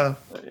 Yeah.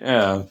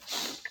 Yeah.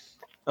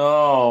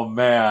 Oh,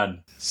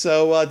 man.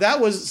 So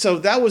that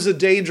was a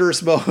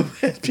dangerous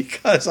moment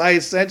because I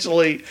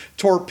essentially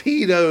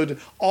torpedoed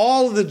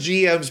all of the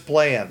GM's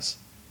plans.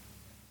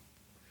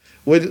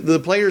 When the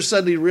players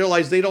suddenly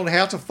realize they don't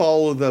have to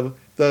follow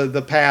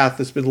the path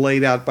that's been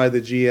laid out by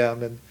the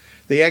GM, and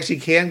they actually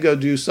can go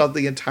do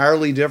something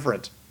entirely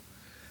different.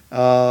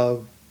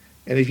 And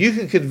if you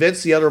can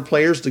convince the other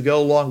players to go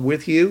along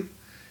with you,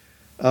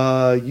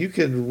 you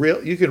can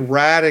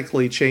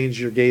radically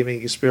change your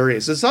gaming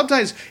experience. And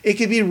sometimes it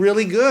can be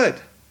really good.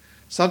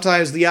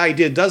 Sometimes the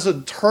idea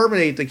doesn't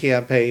terminate the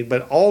campaign,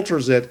 but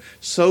alters it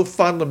so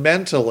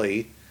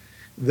fundamentally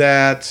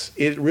that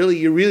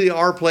you really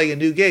are playing a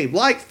new game.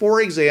 Like, for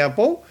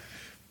example,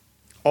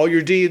 all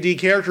your D&D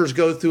characters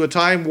go through a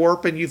time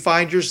warp and you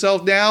find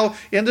yourself now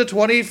in the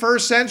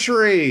 21st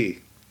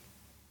century.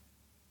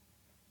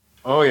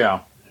 Oh,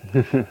 yeah.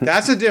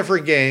 That's a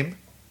different game.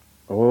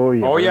 Oh,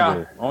 yeah. Oh,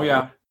 yeah. Oh,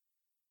 yeah.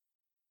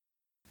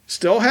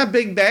 Still have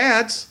big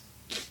bads.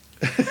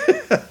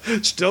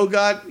 Still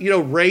got,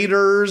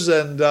 raiders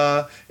and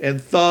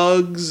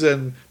thugs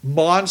and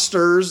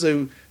monsters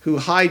who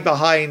hide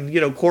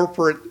behind,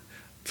 corporate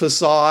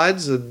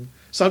facades, and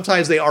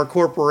sometimes they are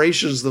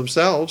corporations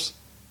themselves.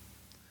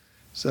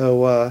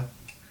 So,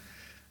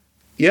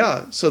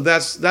 so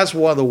that's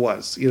one of the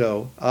ones,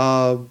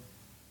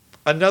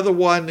 Another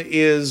one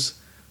is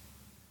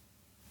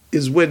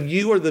when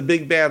you or the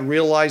big bad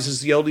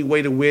realizes the only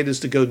way to win is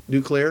to go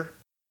nuclear.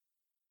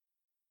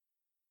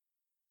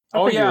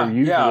 Most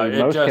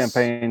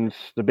campaigns,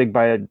 the big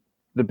bad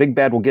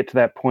will get to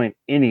that point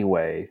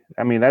anyway.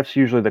 I mean, that's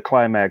usually the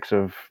climax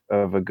of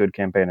a good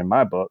campaign in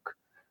my book.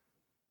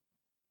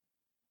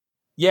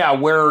 Yeah,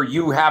 where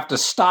you have to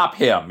stop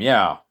him.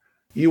 Yeah,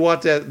 you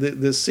want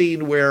the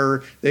scene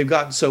where they've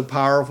gotten so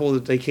powerful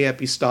that they can't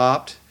be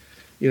stopped.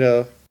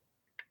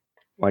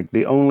 Like,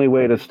 the only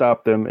way to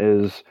stop them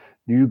is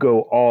you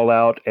go all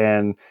out,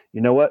 and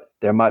you know what?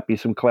 There might be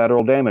some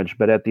collateral damage,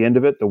 but at the end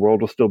of it, the world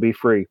will still be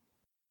free.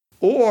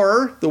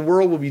 Or the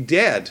world will be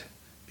dead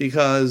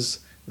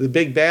because the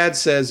big bad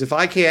says, if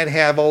I can't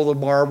have all the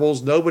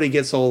marbles, nobody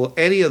gets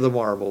any of the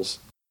marbles.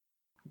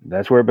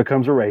 That's where it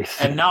becomes a race.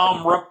 And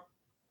now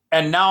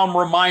I'm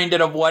reminded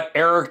of what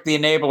Eric the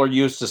Enabler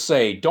used to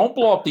say: "Don't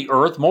blow up the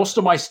Earth. Most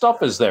of my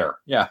stuff is there."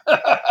 Yeah.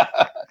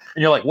 And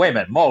you're like, wait a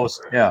minute,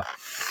 most? Yeah.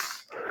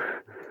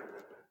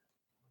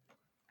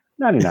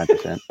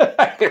 99%.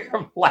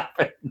 I'm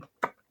laughing.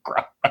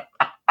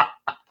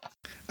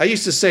 I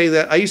used to say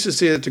that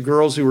to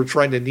girls who were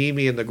trying to knee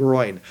me in the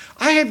groin.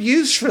 I have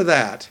use for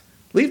that.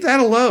 Leave that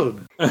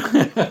alone.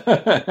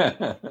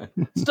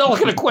 Still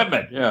looking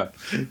equipment. Yeah.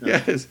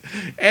 Yes.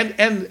 And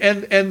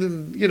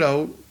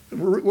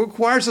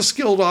requires a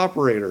skilled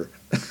operator.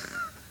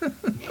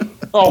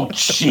 Oh,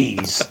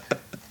 jeez.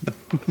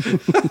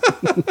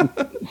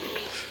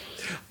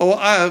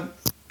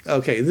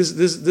 Okay, this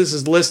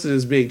is listed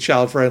as being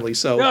child friendly.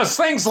 So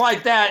things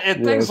like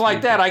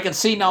that, I can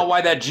see now why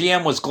that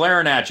GM was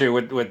glaring at you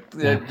with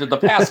the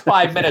past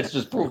 5 minutes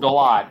just proved a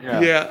lot.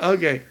 Yeah.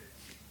 Okay.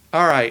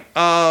 All right.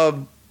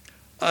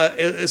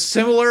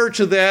 Similar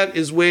to that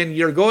is when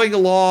you're going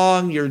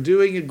along, you're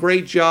doing a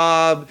great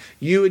job.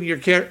 You and your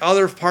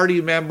other party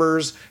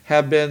members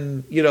have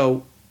been,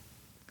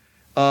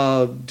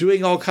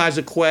 doing all kinds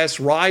of quests,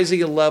 rising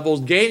in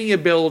levels, gaining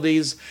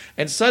abilities,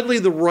 and suddenly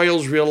the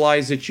royals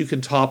realize that you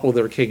can topple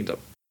their kingdom.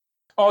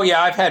 Oh,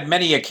 yeah, I've had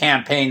many a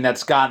campaign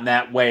that's gotten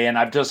that way, and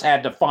I've just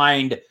had to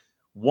find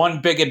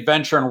one big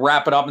adventure and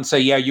wrap it up and say,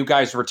 yeah, you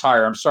guys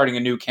retire. I'm starting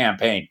a new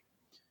campaign.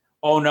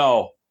 Oh,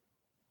 no.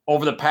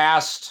 Over the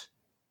past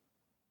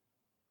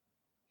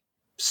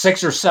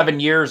 6 or 7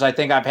 years, I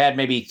think I've had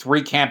maybe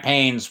 3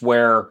 campaigns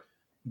where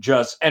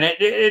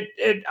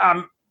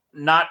I'm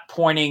not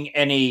pointing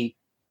any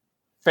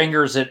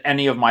fingers at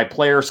any of my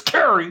players,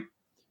 Carrie,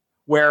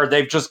 where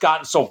they've just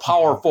gotten so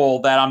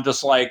powerful that I'm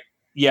just like,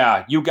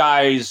 yeah, you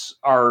guys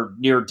are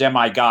near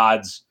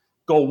demigods.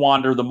 Go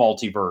wander the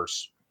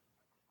multiverse.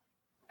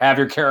 Have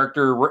your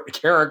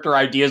character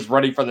ideas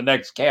ready for the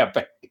next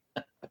campaign.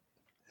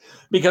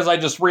 Because I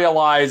just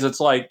realized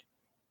it's like,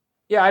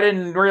 yeah, I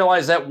didn't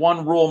realize that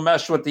one rule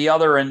meshed with the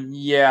other, and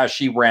yeah,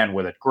 she ran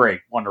with it.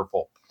 Great,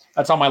 wonderful.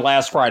 That's how my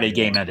last Friday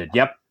game ended.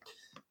 Yep.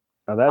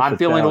 I'm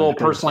feeling a little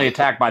personally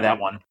attacked by that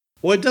one.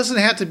 Well, it doesn't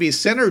have to be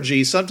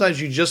synergy.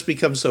 Sometimes you just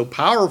become so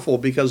powerful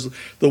because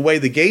the way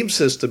the game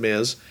system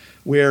is,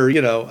 where,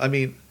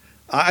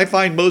 I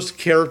find most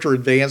character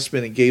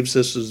advancement in game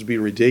systems to be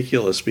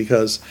ridiculous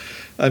because,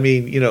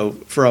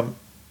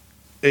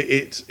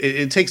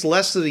 it takes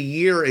less than a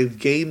year of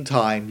game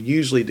time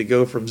usually to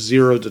go from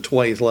 0 to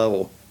 20th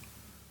level.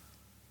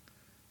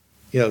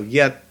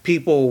 Yet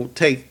people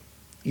take,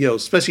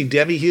 especially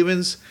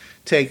demi-humans,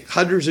 take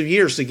hundreds of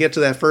years to get to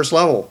that first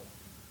level.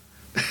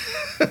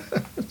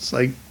 It's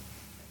like,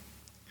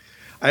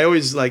 I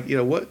always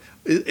what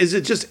is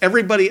it? Just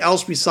everybody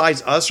else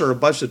besides us are a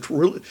bunch of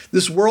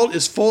this world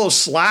is full of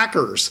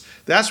slackers.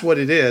 That's what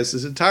it is.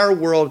 This entire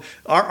world,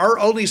 our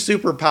only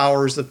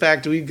superpower is the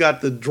fact that we've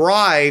got the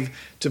drive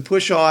to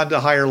push on to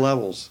higher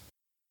levels.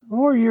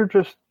 Or you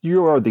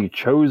are the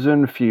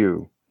chosen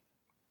few.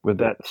 with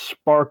that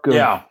spark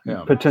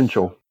of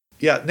potential.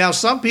 Yeah. Now,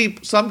 some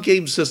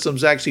game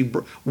systems actually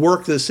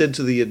work this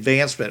into the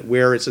advancement,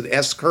 where it's an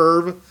S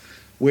curve,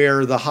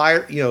 where the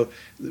higher,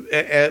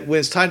 when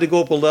it's time to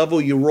go up a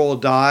level, you roll a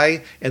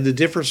die, and the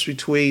difference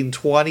between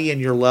 20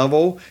 and your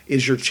level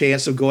is your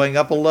chance of going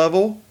up a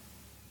level.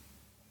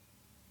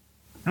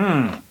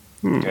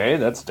 Okay,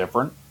 that's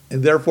different.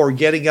 And therefore,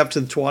 getting up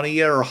to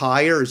 20 or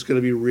higher is going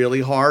to be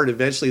really hard.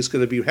 Eventually, it's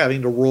going to be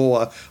having to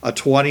roll a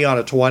 20 on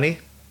a 20.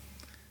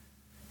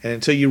 And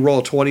until you roll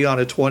a 20 on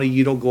a 20,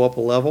 you don't go up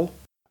a level.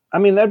 I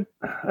mean, that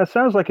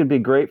sounds like it'd be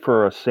great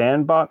for a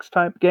sandbox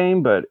type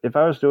game, but if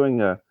I was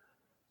doing a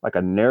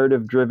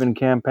narrative-driven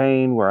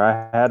campaign where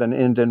I had an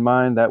end in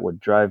mind, that would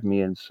drive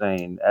me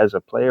insane as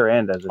a player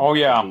and as a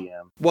DM.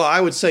 Well,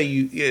 I would say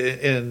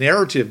in a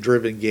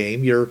narrative-driven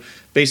game, you're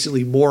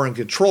basically more in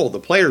control. The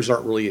players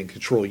aren't really in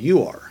control.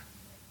 You are.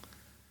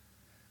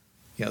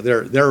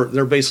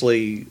 They're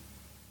basically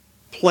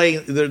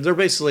playing. They're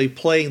basically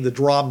playing the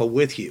drama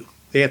with you.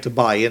 They have to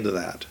buy into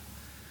that.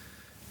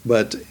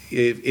 But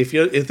if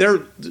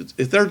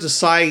they're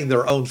deciding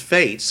their own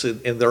fates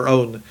and their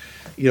own,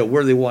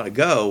 where they want to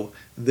go,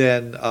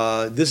 then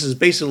this is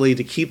basically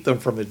to keep them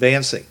from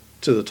advancing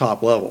to the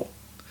top level.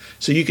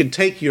 So you can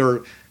take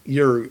your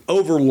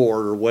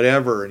overlord or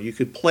whatever, and you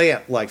could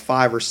plant like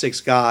 5 or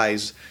 6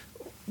 guys,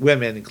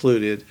 women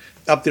included,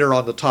 up there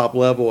on the top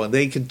level, and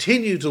they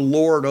continue to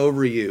lord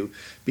over you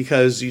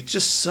because it's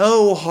just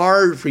so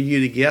hard for you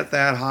to get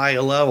that high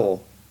a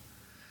level.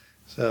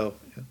 So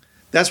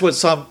that's what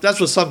some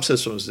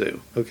systems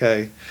do.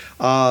 Okay,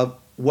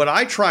 what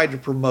I tried to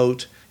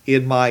promote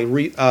in my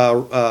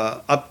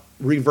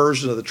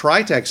reversion of the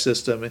Tritech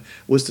system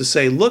was to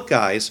say, look,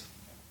 guys,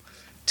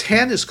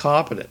 10 is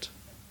competent,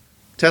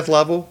 10th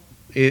level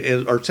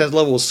or 10th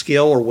level of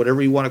skill or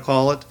whatever you want to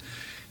call it.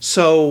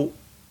 So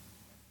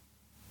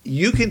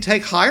you can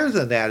take higher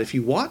than that if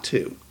you want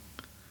to,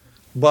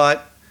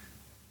 but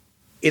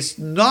it's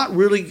not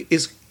really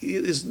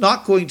is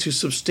not going to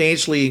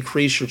substantially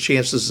increase your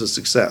chances of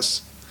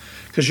success,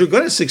 because you're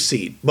going to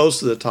succeed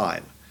most of the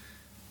time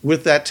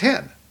with that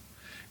 10.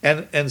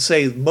 And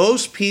say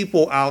most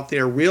people out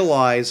there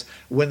realize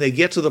when they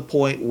get to the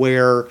point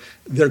where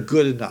they're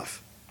good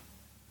enough,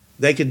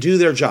 they can do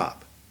their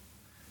job,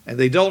 and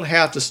they don't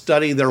have to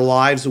study their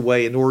lives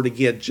away in order to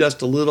get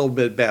just a little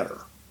bit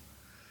better.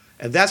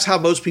 And that's how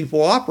most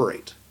people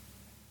operate.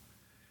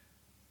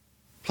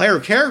 Player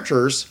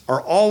characters are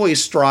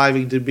always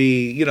striving to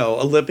be,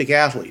 Olympic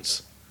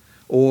athletes,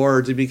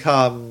 or to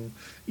become,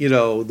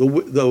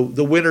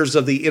 the winners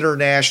of the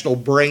International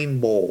Brain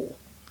Bowl,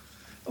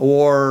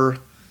 or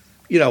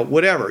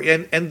whatever.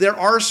 And there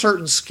are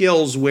certain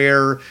skills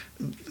where,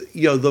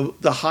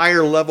 the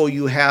higher level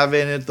you have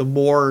in it, the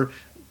more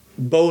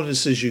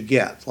bonuses you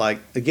get. Like,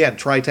 again,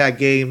 Tritech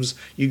games,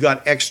 you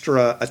got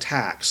extra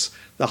attacks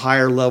the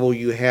higher level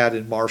you had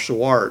in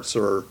martial arts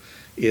or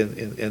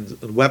in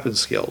weapon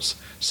skills.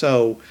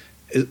 So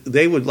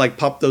they would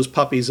pump those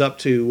puppies up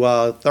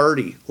to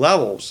 30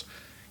 levels,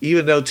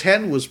 even though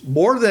 10 was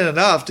more than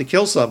enough to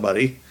kill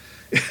somebody.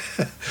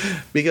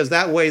 Because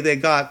that way they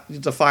got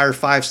to fire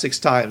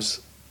 5-6 times.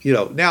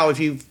 Now if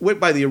you went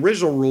by the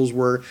original rules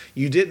where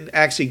you didn't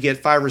actually get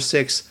 5 or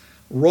 6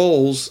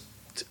 rolls,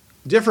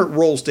 different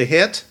rolls to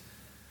hit,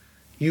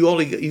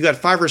 you got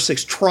 5 or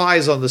 6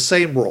 tries on the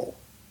same roll.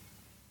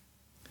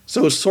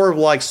 So it's sort of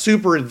like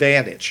super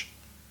advantage.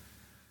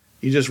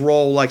 You just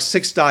roll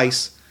 6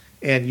 dice,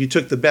 and you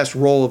took the best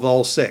roll of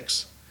all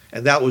 6,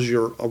 and that was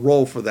your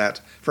roll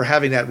for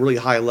having that really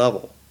high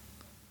level.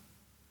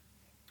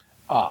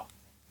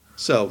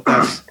 So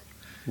that's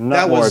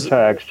not more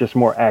attacks, just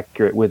more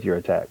accurate with your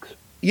attacks.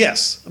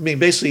 Yes, I mean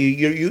basically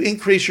you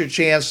increase your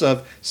chance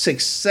of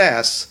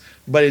success,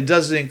 but it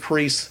doesn't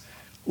increase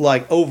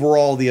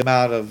overall the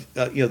amount of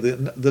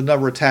the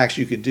number of attacks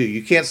you can do.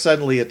 You can't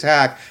suddenly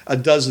attack a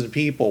dozen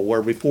people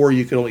where before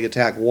you could only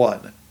attack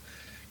one.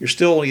 You're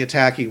still only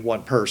attacking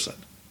one person.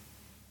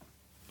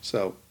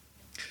 So,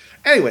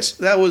 anyways,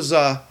 that was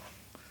what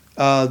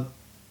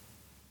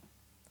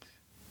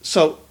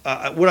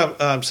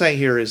I'm saying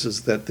here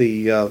is that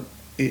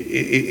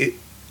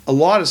a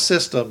lot of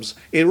systems,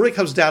 it really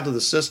comes down to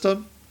the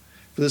system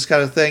for this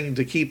kind of thing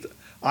to keep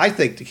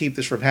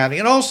this from happening,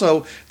 and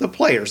also the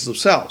players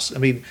themselves. I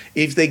mean,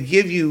 if they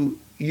give you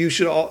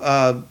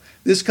should.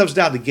 This comes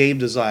down to game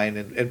design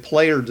and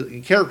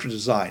character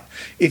design.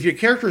 If your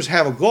characters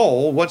have a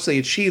goal, once they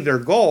achieve their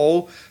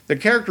goal, their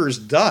character is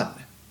done.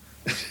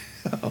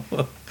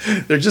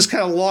 They're just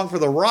kind of along for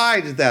the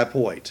ride at that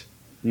point.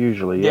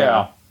 Usually,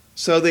 yeah.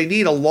 So they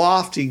need a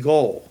lofty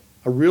goal,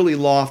 a really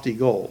lofty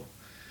goal.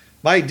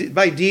 My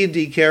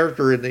D&D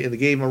character in the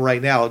game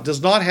right now does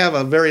not have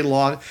a very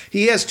long.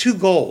 He has 2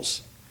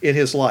 goals in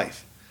his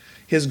life.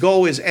 His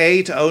goal is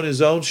A, to own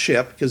his own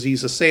ship because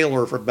he's a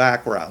sailor from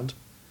background,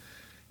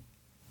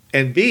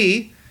 and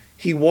B,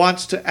 he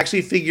wants to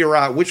actually figure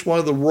out which one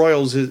of the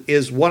royals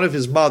is one of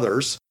his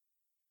mothers,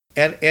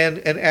 and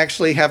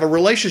actually have a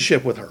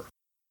relationship with her,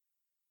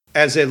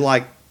 as in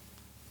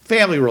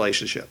family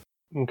relationship.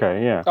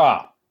 Okay,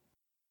 yeah.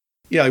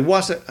 he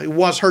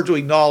wants her to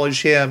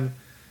acknowledge him,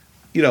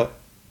 at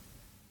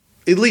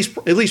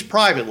least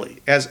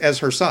privately as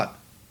her son.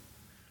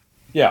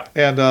 Yeah.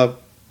 And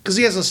because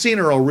he hasn't seen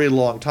her in a really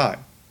long time.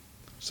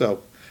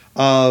 So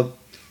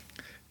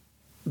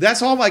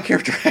that's all my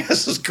character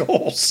has is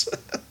goals.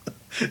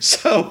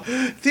 So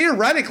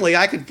theoretically,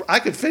 I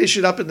could finish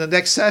it up in the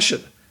next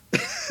session.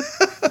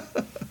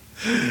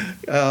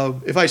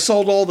 If I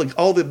sold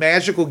all the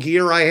magical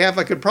gear I have,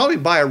 I could probably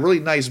buy a really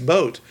nice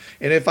boat.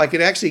 And if I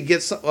could actually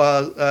get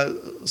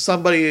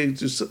somebody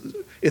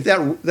if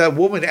that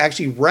woman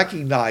actually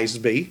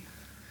recognized me,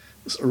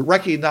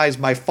 recognized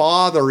my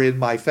father in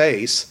my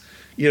face,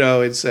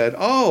 and said,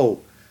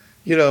 "Oh,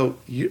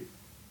 you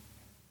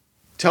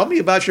tell me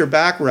about your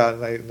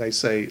background." And I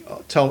say,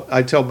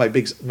 I tell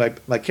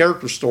my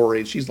character story,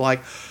 and she's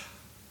like,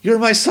 "You're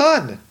my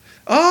son.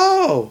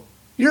 Oh,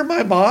 you're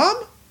my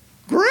mom?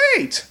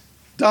 Great.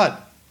 Done."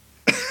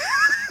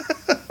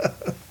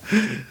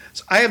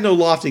 So I have no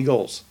lofty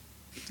goals.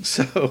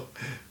 So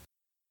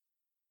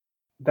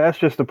that's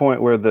just the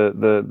point where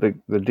the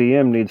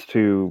DM needs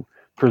to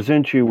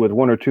present you with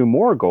one or two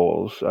more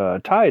goals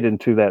tied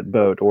into that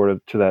boat or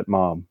to that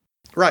mom.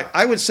 Right.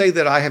 I would say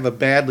that I have a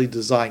badly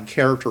designed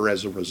character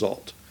as a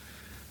result.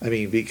 I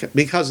mean,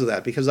 because of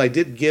that, because I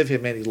didn't give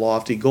him any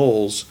lofty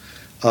goals.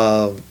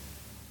 He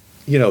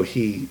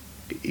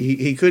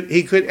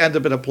could end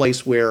up in a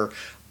place where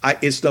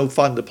it's no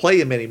fun to play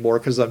him anymore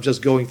because I'm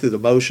just going through the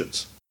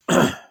motions.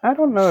 I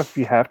don't know if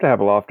you have to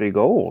have lofty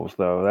goals,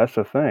 though. That's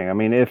the thing. I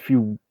mean, if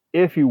you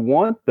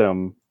want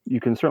them, you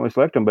can certainly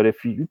select them. But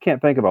if you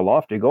can't think of a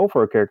lofty goal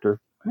for a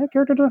character, that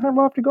character doesn't have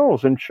lofty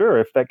goals. And sure,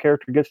 if that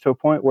character gets to a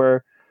point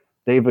where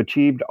they've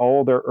achieved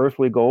all their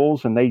earthly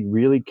goals and they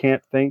really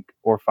can't think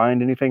or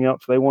find anything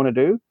else they want to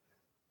do,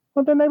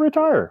 well, then they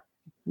retire.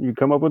 You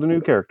come up with a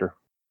new character.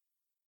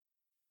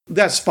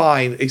 That's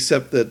fine,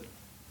 except that,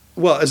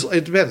 well,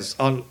 it depends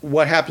on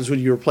what happens when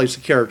you replace a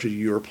character. Do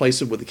you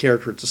replace it with a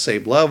character at the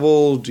same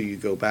level? Do you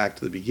go back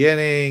to the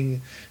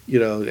beginning,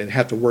 and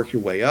have to work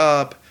your way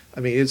up? I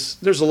mean,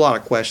 there's a lot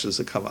of questions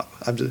that come up.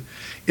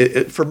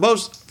 For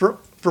most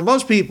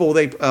people,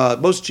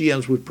 most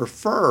GMs would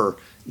prefer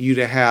you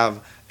to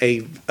have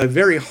a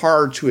very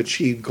hard to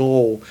achieve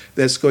goal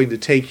that's going to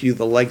take you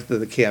the length of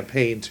the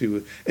campaign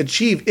to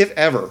achieve, if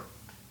ever.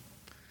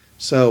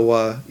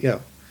 So,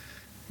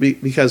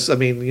 because, I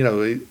mean,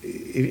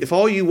 if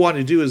all you want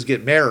to do is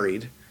get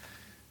married,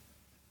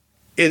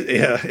 in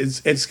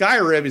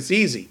Skyrim, it's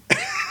easy.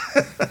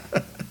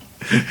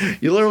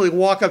 You literally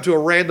walk up to a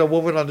random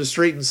woman on the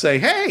street and say,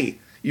 "Hey,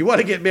 you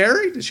want to get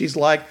married?" And she's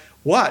like,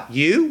 "What?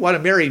 You want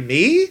to marry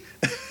me?"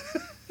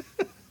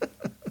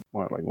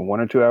 What, like 1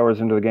 or 2 hours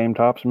into the game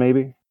tops,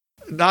 maybe?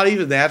 Not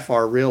even that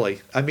far,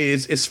 really. I mean,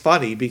 it's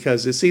funny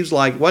because it seems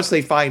like once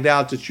they find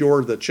out that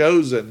you're the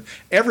chosen,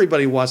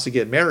 everybody wants to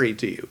get married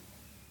to you.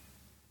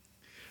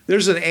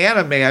 There's an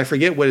anime, I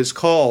forget what it's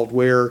called,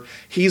 where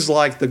he's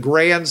like the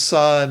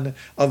grandson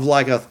of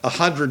like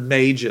 100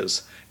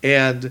 mages,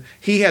 and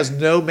he has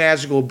no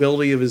magical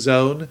ability of his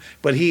own,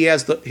 but he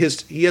has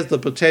the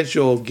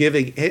potential of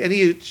giving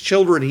any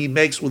children he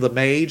makes with a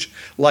mage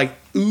like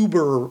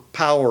uber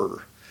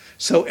power.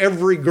 So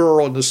every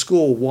girl in the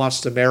school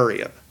wants to marry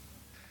him.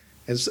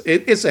 It's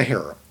a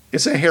harem.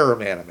 It's a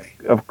harem anime.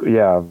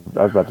 Yeah,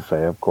 I was about to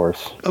say, of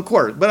course. Of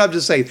course, but I'm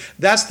just saying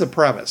that's the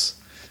premise.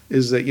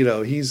 Is that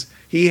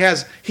he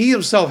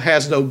himself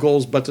has no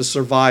goals but to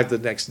survive the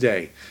next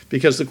day,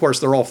 because of course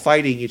they're all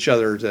fighting each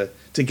other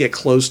to get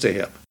close to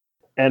him.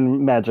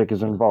 And magic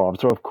is involved,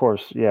 so of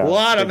course, yeah. A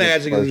lot of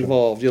magic is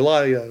involved.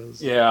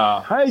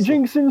 Yeah.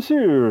 Hijinks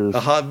ensues.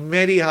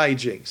 Many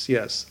hijinks,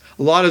 yes.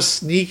 A lot of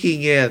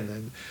sneaking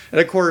in,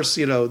 and of course,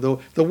 the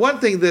one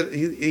thing that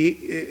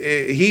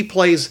he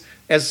plays,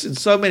 as in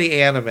so many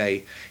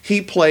anime,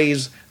 he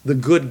plays the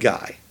good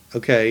guy.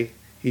 Okay,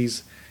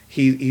 he's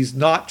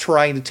not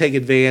trying to take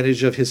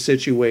advantage of his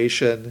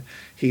situation.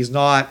 He's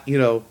not,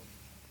 he's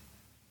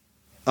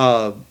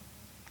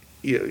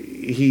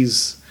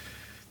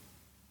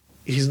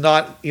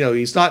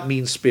not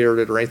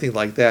mean-spirited or anything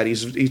like that.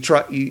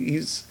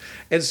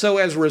 And so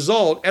as a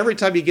result, every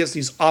time he gets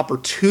these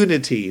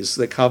opportunities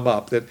that come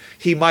up that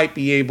he might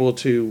be able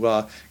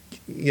to,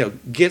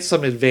 get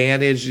some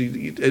advantage,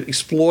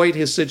 exploit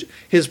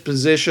his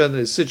position,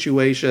 his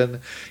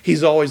situation,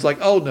 he's always like,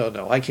 "Oh,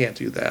 no, I can't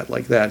do that,"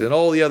 like that. And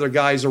all the other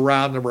guys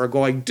around him are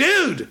going,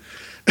 "Dude!"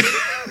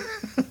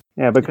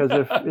 Yeah, because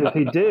if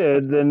he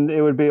did, then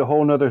it would be a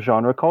whole other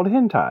genre called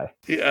hentai.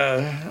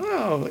 Yeah,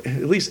 well,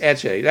 at least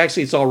ecche.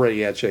 Actually, it's already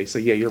ecche, so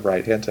yeah, you're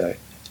right, hentai.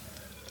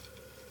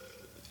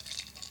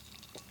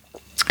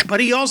 But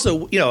he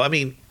also,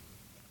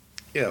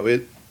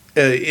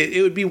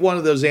 it would be one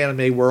of those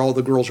anime where all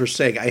the girls are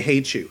saying, "I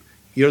hate you.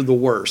 You're the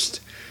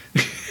worst."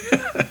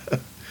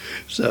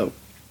 So,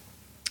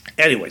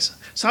 anyways,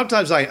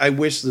 sometimes I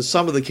wish that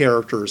some of the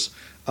characters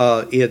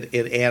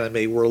in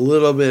anime were a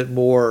little bit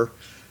more,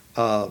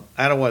 I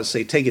don't want to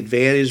say take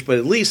advantage, but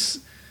at least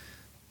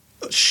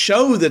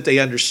show that they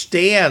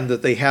understand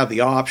that they have the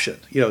option.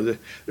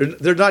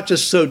 They're not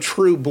just so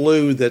true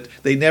blue that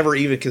they never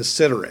even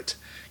consider it.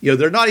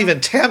 They're not even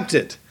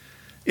tempted.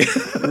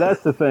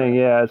 That's the thing.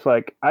 Yeah, it's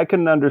like I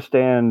can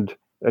understand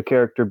a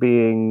character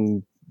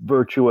being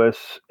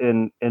virtuous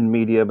in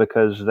media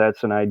because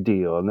that's an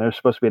ideal, and they're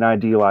supposed to be an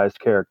idealized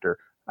character.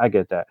 I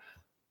get that,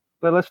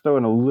 but let's throw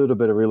in a little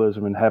bit of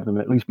realism and have them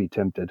at least be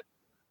tempted.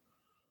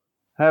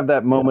 Have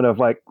that moment of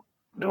like,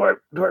 do I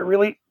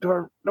really?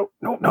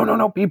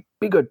 No, be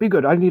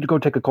good. I need to go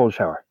take a cold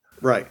shower.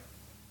 Right.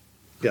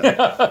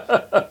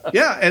 Yeah.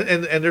 Yeah,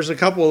 and there's a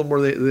couple of them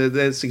where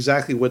that's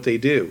exactly what they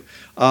do.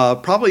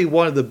 Probably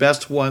one of the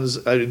best ones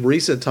in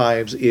recent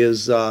times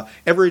is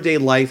Everyday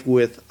Life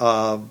with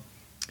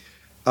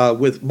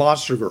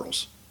Monster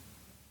Girls,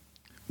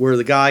 where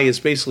the guy is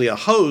basically a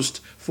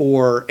host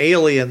for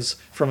aliens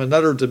from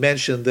another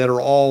dimension that are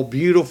all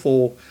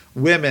beautiful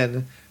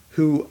women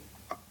who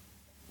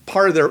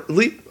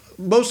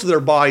most of their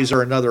bodies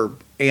are another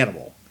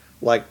animal,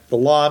 like the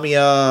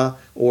Lamia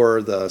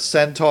or the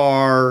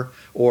centaur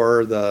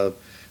or the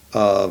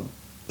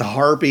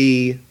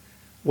harpy,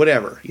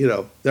 whatever.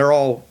 They're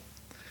all,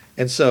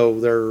 and so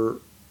they're,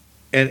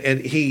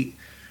 and he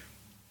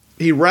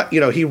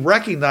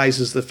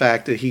recognizes the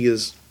fact that he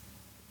is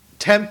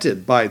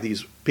tempted by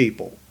these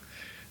people.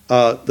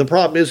 The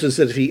problem is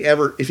that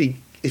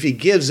if he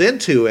gives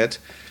into it,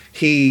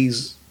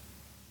 he'll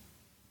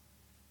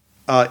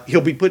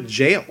be put in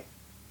jail.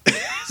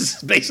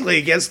 It's basically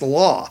against the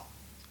law.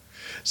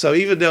 So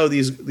even though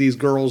these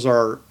girls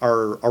are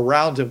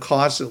around him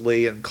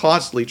constantly and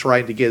constantly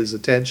trying to get his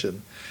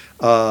attention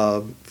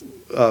for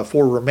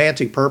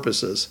romantic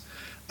purposes,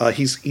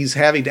 he's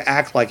having to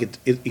act like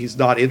he's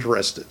not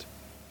interested.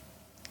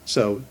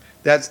 So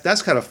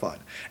that's kind of fun.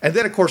 And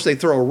then, of course, they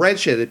throw a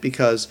wrench in it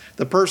because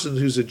the person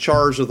who's in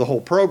charge of the whole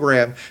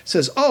program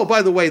says, oh,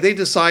 by the way, they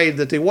decided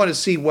that they want to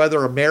see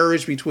whether a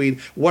marriage between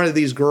one of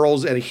these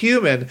girls and a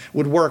human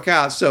would work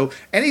out. So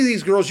any of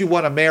these girls you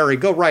want to marry,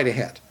 go right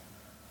ahead.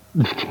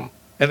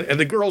 and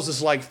the girl's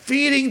just like,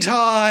 feeding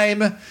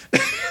time.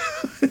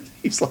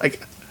 He's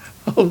like,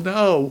 oh,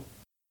 no.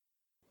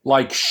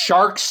 Like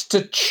sharks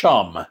to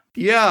chum.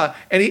 Yeah,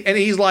 and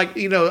he's like,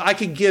 I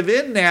can give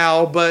in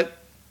now, but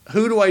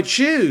who do I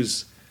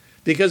choose?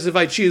 Because if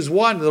I choose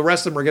one, the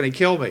rest of them are going to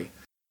kill me.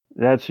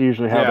 That's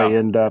usually how they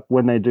end up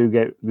when they do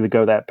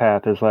go that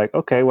path. Is like,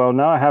 okay, well,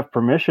 now I have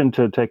permission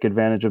to take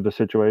advantage of the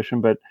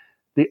situation, but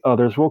the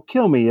others will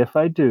kill me if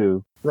I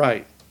do.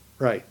 Right.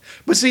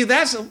 But see,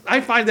 I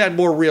find that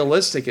more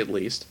realistic, at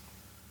least.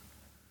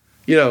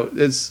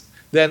 It's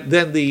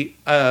than the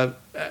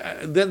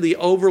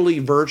overly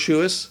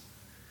virtuous,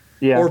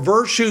 or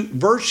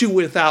virtue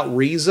without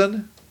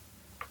reason.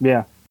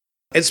 Yeah.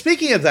 And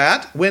speaking of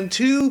that, when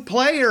two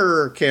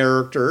players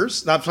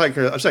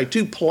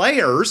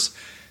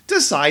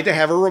decide to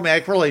have a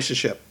romantic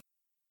relationship.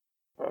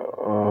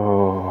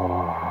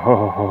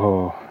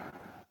 Oh.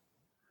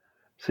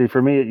 See,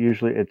 for me,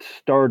 it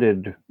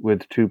started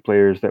with two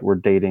players that were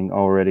dating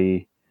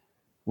already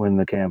when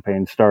the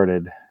campaign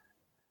started.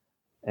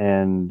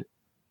 And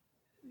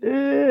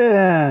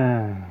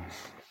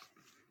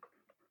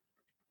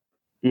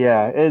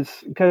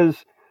it's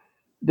because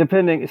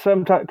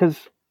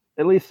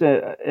at least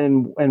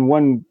in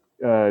one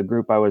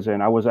group I was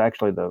in, I was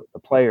actually the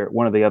player,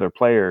 one of the other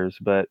players,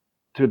 but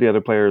two of the other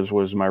players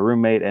was my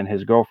roommate and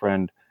his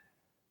girlfriend.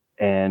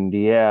 And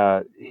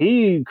it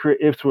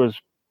was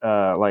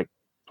like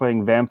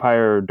playing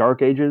Vampire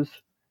Dark Ages,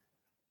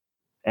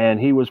 and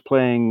he was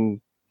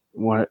playing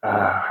one.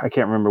 I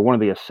can't remember, one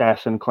of the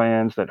assassin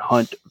clans that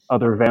hunt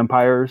other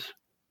vampires,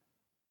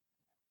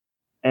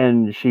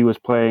 and she was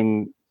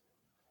playing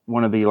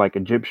one of the like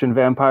Egyptian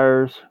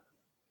vampires.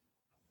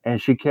 And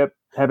she kept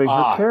having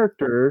her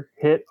character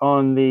hit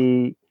on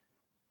the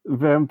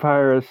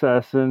vampire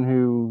assassin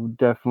who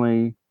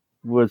definitely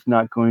was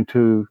not going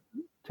to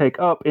take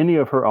up any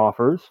of her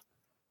offers.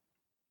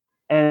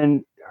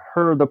 And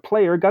the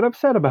player, got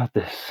upset about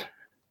this.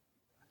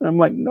 And I'm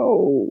like,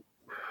 no,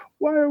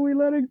 why are we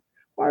letting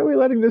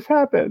this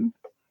happen?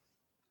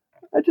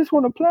 I just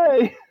want to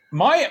play.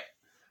 My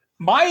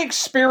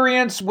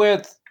experience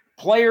with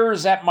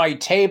players at my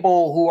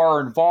table who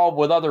are involved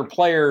with other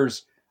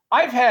players,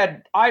 I've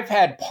had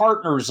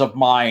partners of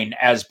mine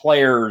as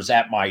players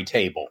at my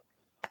table,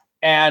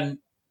 and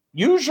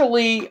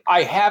usually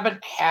I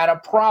haven't had a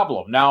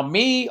problem. Now,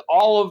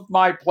 all of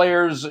my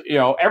players,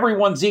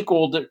 everyone's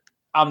equal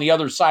on the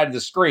other side of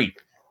the street.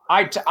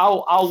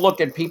 I'll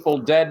look at people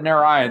dead in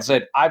their eye and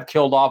say, I've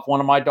killed off one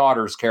of my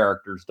daughter's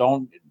characters.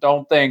 Don't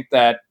think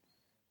that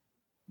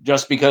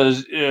just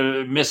because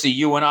Missy,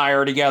 you and I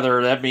are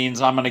together, that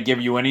means I'm going to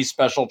give you any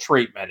special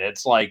treatment.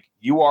 It's like,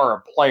 you are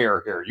a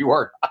player here. You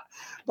are not.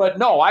 But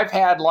no, I've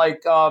had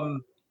like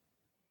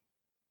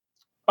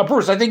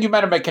Bruce, I think you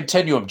met him at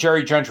Continuum.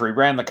 Jerry Gentry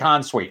ran the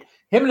con suite.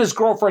 Him and his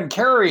girlfriend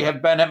Carrie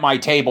have been at my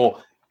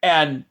table,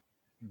 and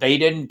they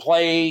didn't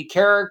play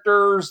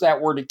characters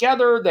that were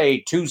together.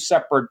 They two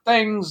separate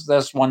things.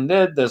 This one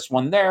did, this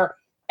one there,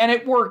 and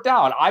it worked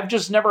out. I've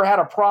just never had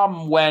a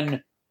problem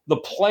when the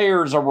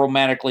players are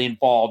romantically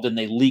involved and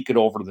they leak it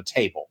over to the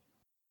table.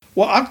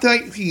 Well, I'm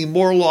thinking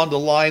more along the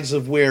lines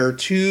of where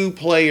two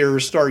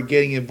players start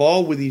getting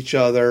involved with each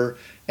other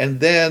and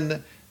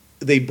then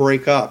they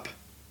break up.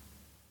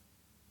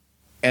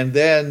 And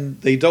then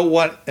they don't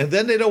want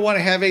to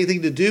have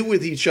anything to do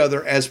with each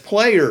other as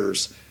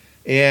players,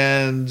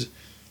 and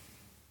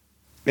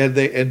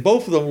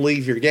both of them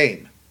leave your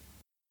game.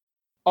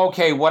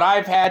 Okay, what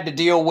I've had to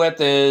deal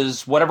with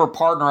is whatever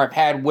partner I've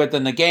had with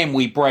in the game,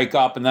 we break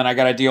up, and then I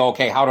got to deal.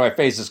 Okay, how do I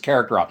phase this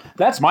character out?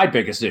 That's my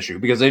biggest issue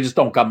because they just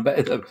don't come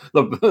back.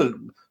 The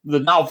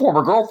now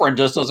former girlfriend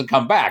just doesn't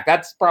come back.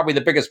 That's probably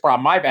the biggest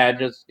problem I've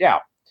had.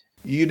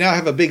 You now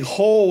have a big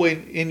hole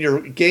in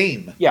your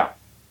game. Yeah.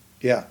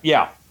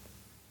 Yeah.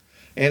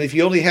 And if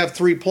you only have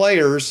 3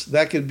 players,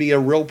 that could be a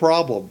real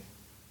problem.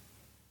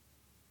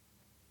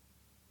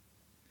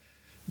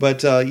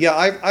 But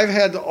I've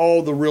had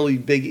all the really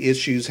big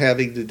issues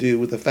having to do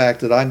with the fact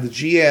that I'm the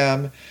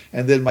GM,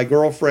 and then my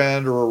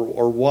girlfriend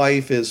or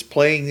wife is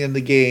playing in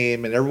the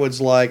game, and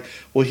everyone's like,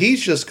 "Well,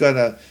 he's just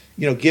gonna,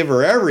 give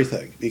her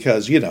everything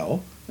because,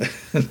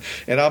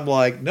 And I'm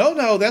like,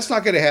 no, that's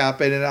not going to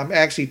happen. And I'm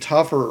actually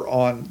tougher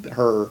on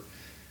her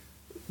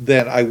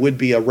than I would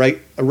be a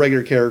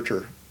regular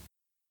character.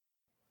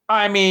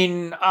 I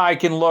mean, I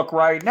can look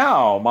right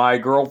now. My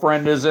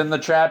girlfriend is in the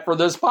chat for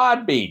this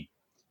Podbean.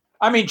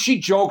 I mean, she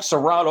jokes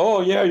around,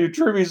 "Oh, yeah, you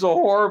treat me so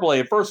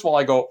horribly." First of all,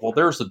 I go, "Well,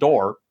 there's the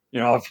door,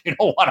 if you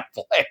don't want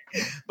to play."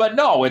 But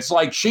no, it's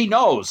like she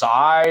knows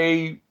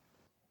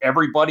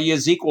everybody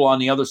is equal on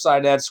the other side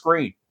of that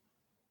screen.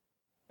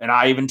 And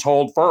I even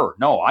told Fur,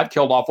 "No, I've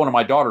killed off one of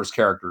my daughter's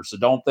characters, so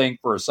don't think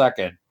for a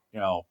second,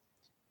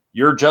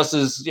 you're just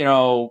as,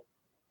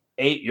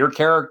 your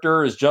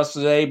character is just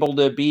as able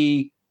to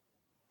be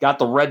got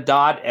the red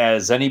dot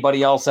as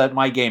anybody else at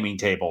my gaming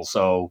table."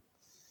 So,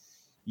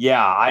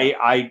 yeah,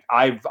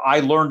 I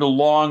learned a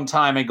long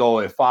time ago,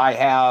 if I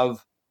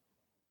have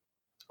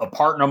a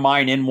partner of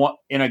mine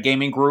in a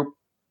gaming group,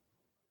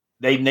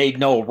 they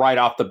know right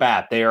off the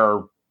bat they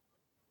are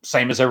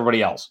same as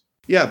everybody else.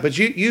 Yeah, but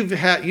you've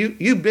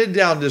been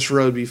down this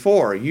road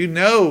before. In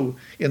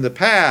the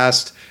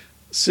past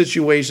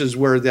situations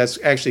where that's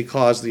actually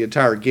caused the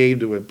entire game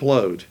to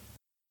implode.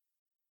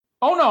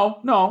 Oh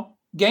no.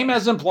 Game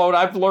has imploded.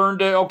 I've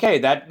learned, okay,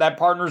 that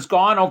partner's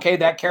gone. Okay,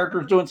 that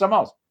character's doing something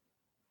else.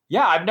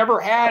 Yeah, I've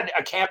never had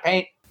a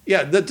campaign.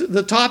 Yeah,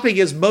 the topic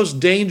is most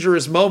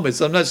dangerous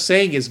moments. I'm not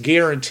saying it's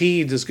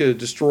guaranteed it's going to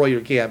destroy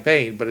your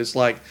campaign, but it's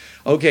like,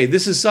 okay,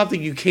 this is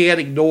something you can't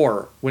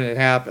ignore when it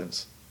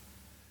happens.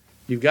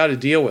 You've got to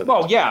deal with it.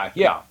 Oh, yeah.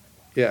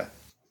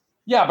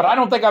 Yeah, but I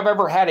don't think I've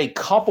ever had a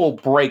couple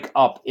break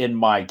up in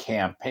my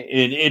campaign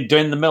in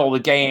the middle of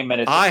the game.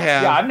 And I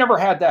have. Yeah, I've never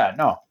had that.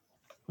 No.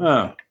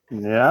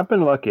 Yeah, I've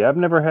been lucky. I've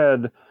never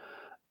had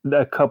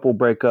a couple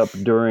break up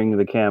during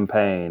the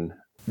campaign.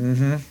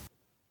 Mm-hmm.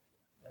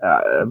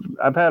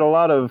 I've had a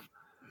lot of,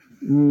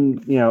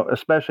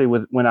 especially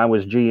when I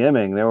was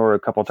GMing, there were a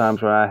couple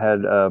times when I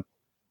had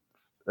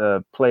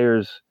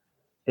players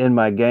in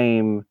my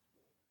game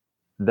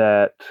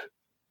that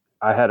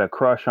I had a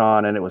crush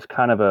on, and it was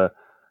kind of a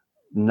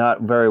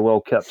not very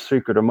well kept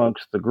secret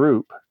amongst the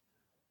group.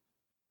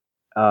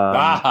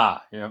 Yeah.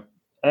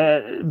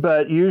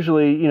 But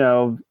usually,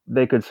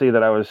 they could see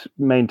that I was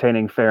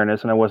maintaining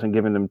fairness and I wasn't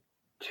giving them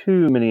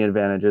too many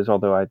advantages.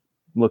 Although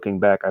looking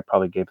back, I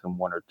probably gave them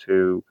 1 or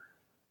 2,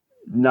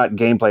 not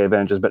gameplay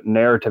advantages, but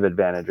narrative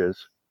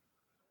advantages.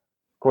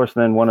 Of course,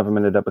 then one of them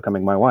ended up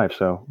becoming my wife,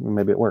 so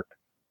maybe it worked.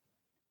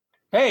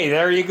 Hey,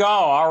 there you go.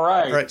 All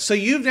right. So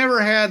you've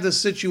never had the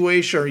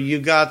situation where you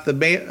got the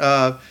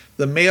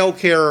male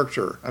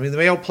character, the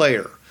male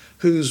player,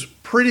 who's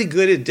pretty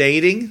good at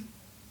dating.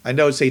 I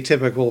know it's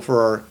atypical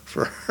for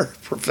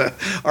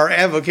our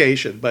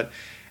avocation,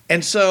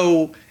 and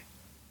so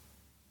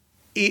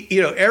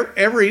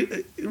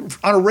every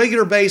on a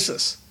regular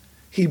basis,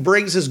 he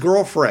brings his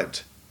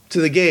girlfriend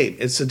to the game.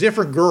 It's a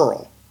different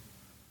girl,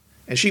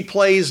 and she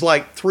plays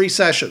like 3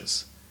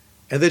 sessions.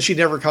 And then she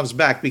never comes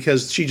back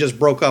because she just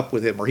broke up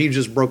with him or he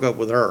just broke up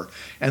with her.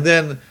 And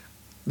then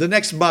the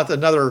next month,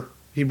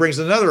 he brings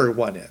another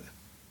one in.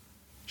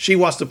 She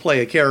wants to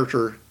play a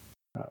character.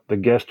 The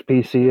guest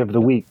PC of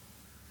the week.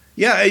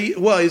 Yeah,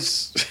 well,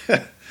 it's...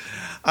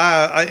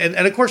 and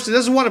of course, it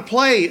doesn't want to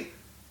play...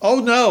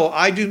 Oh, no,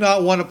 I do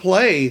not want to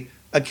play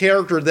a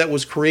character that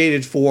was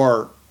created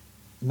for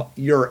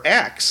your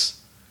ex.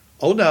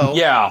 Oh, no.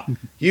 Yeah.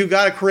 You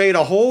got to create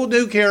a whole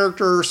new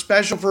character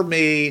special for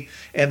me.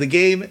 And the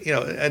game,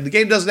 and the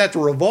game doesn't have to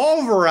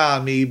revolve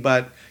around me,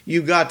 but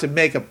you got to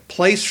make a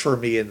place for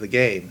me in the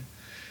game.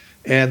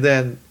 And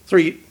then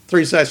three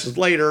sessions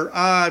later,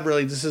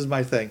 this is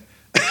my thing.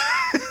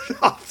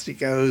 Off she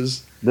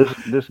goes.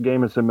 This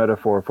game is a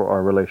metaphor for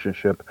our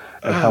relationship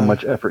and how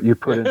much effort you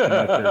put into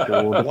my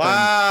character.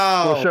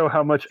 Wow. We'll show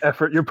how much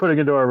effort you're putting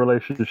into our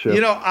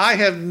relationship. I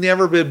have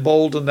never been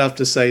bold enough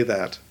to say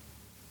that.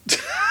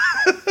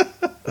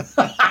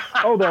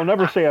 Oh, they'll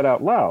never say it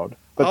out loud.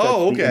 But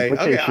okay.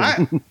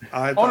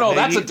 Oh no,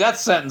 that's a death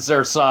sentence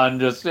there, son.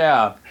 Just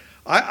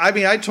I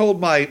mean, I told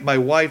my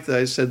wife that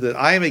I said that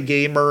I am a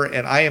gamer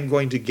and I am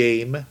going to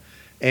game.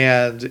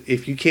 And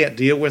if you can't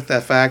deal with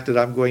that fact that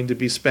I'm going to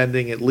be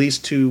spending at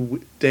least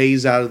 2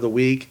 days out of the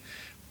week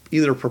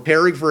either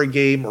preparing for a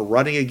game or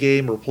running a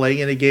game or playing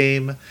in a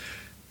game,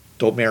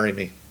 don't marry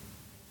me.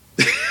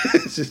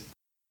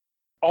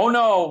 Oh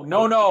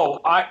no.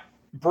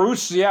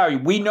 Bruce, yeah,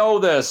 we know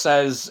this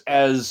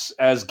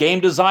as game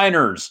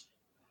designers.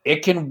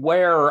 It can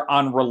wear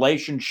on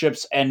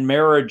relationships and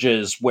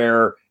marriages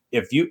where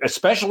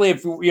especially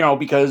if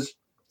because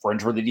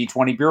Friends for the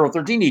D20 Bureau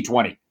 13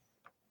 D20,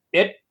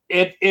 it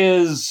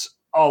is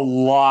a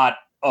lot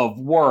of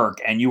work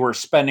and you are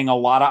spending a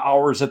lot of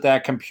hours at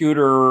that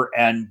computer,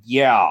 and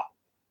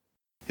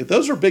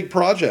those are big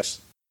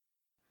projects.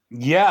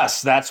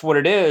 Yes, that's what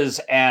it is.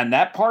 And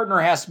that partner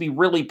has to be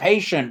really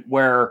patient,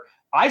 where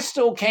I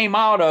still came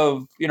out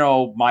of,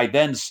 my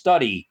then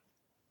study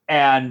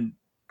and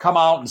come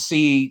out and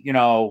see,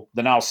 the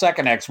now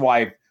second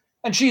ex-wife,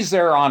 and she's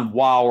there on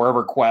WoW or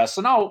EverQuest.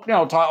 And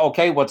I'll, talk,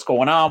 okay, what's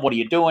going on? What are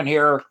you doing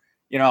here?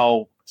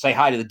 Say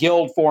hi to the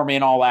guild for me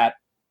and all that.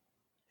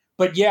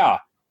 But yeah,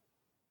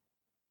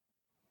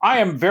 I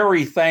am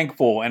very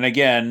thankful. And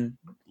again,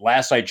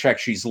 last I checked,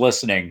 she's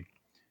listening,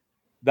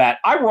 that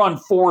I run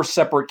 4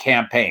 separate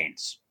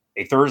campaigns,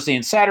 a Thursday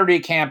and Saturday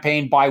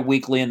campaign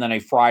bi-weekly, and then a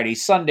Friday,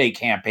 Sunday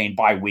campaign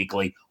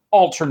bi-weekly,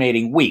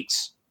 alternating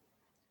weeks.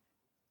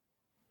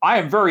 I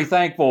am very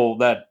thankful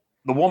that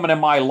the woman in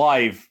my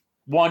life,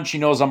 1, she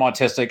knows I'm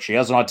autistic. She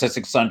has an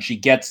autistic son. She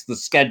gets the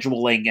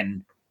scheduling,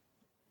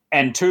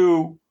 and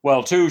 2,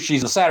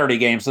 she's a Saturday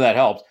game, so that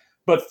helps.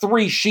 But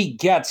 3, she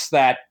gets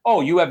that,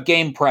 oh, you have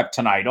game prep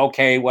tonight.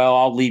 Okay, well,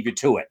 I'll leave you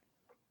to it.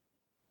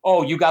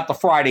 Oh, you got the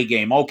Friday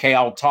game. Okay,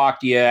 I'll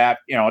talk to you at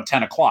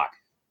 10 o'clock.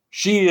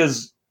 She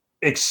is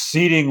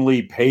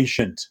exceedingly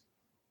patient.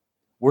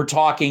 We're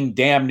talking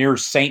damn near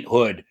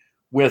sainthood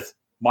with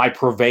my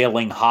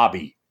prevailing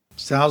hobby.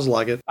 Sounds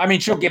like it. I mean,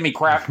 she'll give me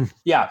crap.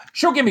 Yeah,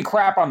 she'll give me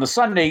crap on the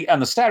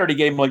Saturday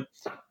game, like,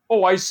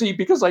 oh, I see,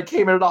 because I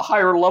came in at a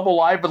higher level,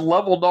 I haven't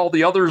leveled all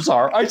the others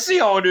are. I see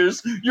how it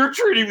is. You're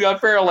treating me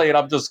unfairly, and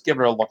I'm just giving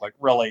her a look like,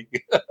 really?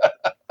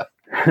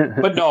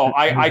 But no,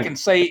 I can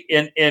say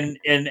in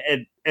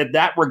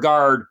that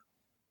regard,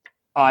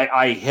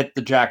 I hit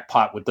the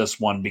jackpot with this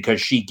one,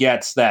 because she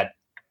gets that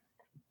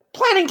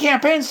planning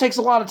campaigns takes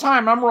a lot of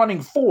time. I'm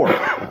running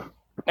 4,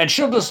 and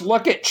she'll just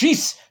look at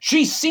she's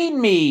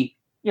seen me,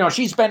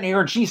 she's been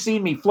here and she's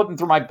seen me flipping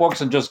through my books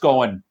and just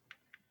going,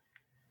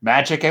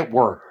 magic at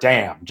work.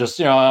 Damn, just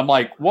I'm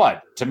like,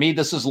 what? To me,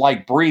 this is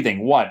like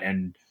breathing. What?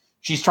 And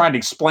she's trying to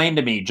explain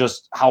to me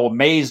just how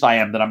amazed I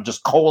am that I'm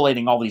just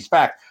collating all these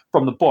facts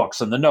from the books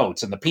and the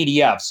notes and the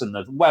PDFs and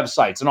the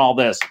websites and all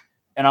this.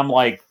 And I'm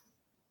like,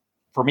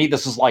 for me,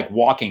 this is like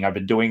walking. I've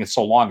been doing it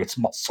so long, it's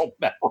muscle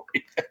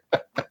memory.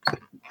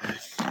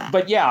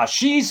 But yeah,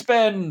 she's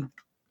been,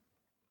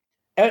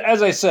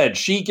 as I said,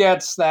 she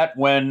gets that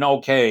when,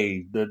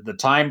 okay, the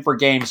time for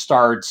game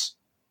starts,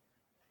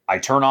 I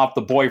turn off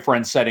the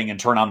boyfriend setting and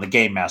turn on the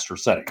game master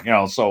setting,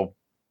 so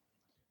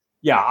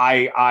yeah,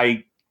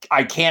 I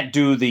can't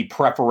do the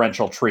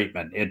preferential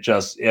treatment.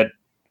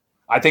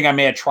 I think I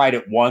may have tried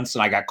it once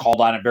and I got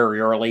called on it very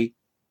early.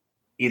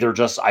 Either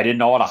just I didn't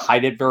know how to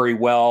hide it very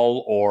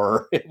well,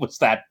 or it was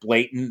that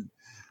blatant.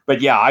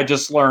 But yeah, I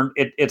just learned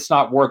it's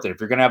not worth it. If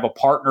you're going to have a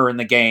partner in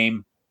the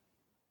game,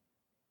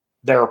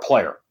 they're a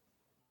player.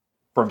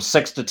 From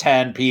 6 to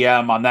 10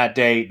 p.m. on that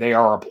day, they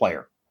are a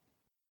player.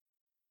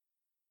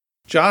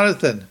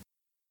 Jonathan.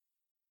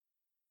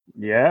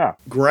 Yeah.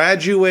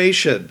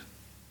 Graduation.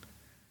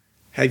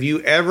 Have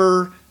you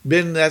ever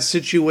been in that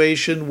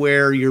situation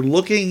where you're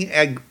looking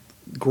at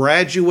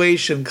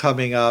graduation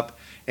coming up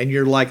and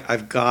you're like,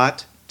 I've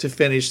got to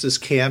finish this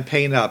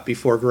campaign up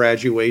before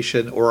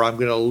graduation or I'm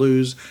going to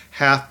lose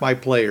half my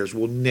players.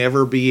 We'll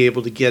never be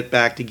able to get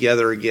back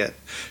together again.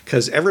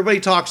 Because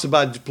everybody talks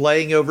about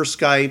playing over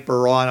Skype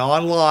or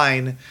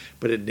online,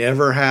 but it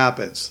never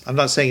happens. I'm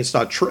not saying it's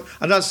not true.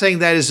 I'm not saying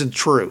that isn't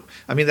true.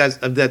 I mean,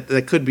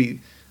 that could be.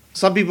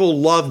 Some people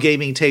love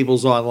gaming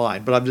tables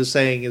online, but I'm just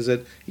saying, is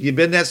that you've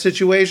been in that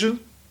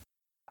situation?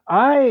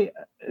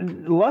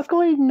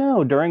 Luckily,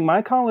 no. During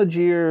my college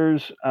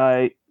years,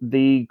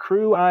 the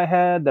crew I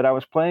had that I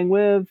was playing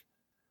with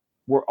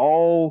were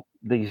all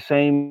the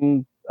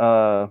same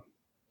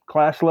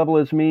class level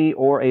as me,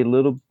 or a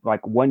little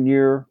like 1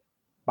 year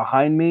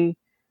behind me.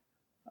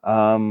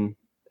 And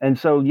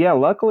so, yeah,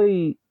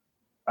 luckily,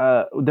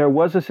 there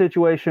was a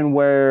situation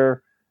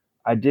where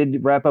I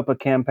did wrap up a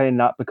campaign,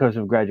 not because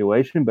of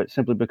graduation, but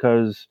simply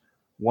because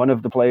one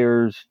of the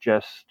players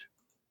just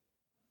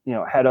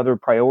had other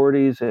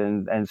priorities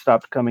and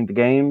stopped coming to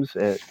games.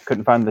 It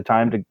couldn't find the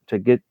time to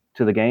get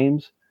to the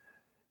games.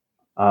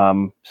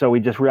 So we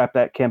just wrapped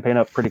that campaign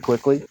up pretty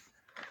quickly.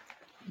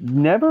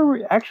 Never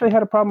actually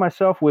had a problem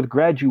myself with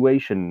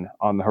graduation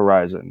on the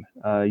horizon.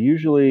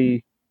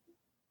 Usually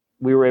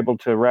we were able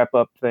to wrap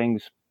up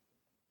things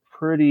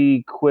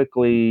pretty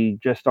quickly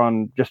just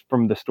from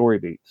the story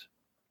beats.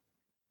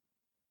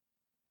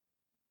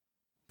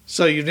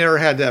 So you've never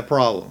had that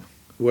problem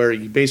where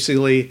you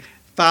basically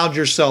found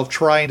yourself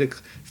trying to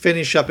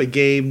finish up a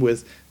game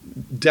with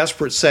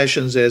desperate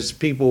sessions as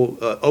people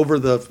over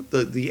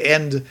the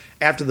end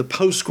after the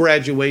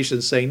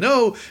post-graduation saying,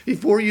 no,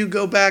 before you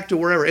go back to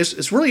wherever.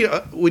 It's really,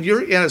 when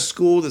you're in a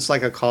school that's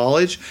like a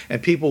college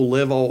and people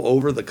live all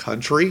over the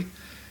country,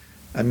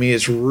 I mean,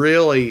 it's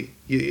really,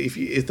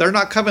 if they're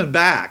not coming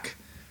back,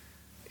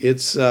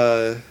 it's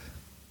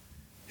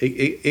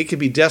it can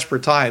be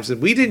desperate times.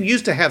 And we didn't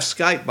used to have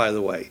Skype, by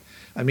the way.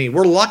 I mean,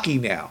 we're lucky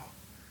now.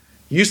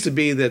 Used to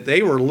be that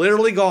they were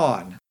literally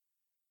gone.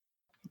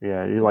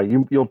 Yeah,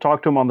 you'll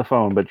talk to them on the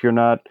phone, but you're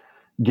not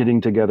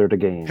getting together to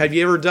game. Have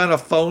you ever done a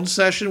phone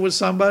session with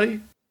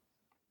somebody?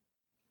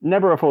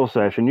 Never a full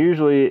session.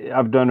 Usually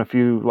I've done a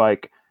few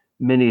like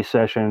mini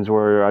sessions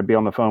where I'd be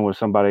on the phone with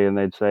somebody and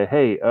they'd say,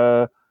 hey,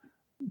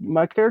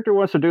 my character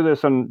wants to do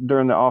this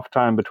during the off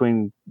time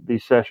between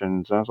these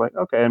sessions. And I was like,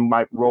 okay, and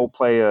might role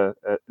play an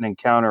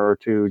encounter or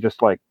two,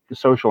 just like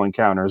social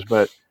encounters,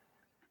 but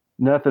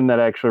nothing that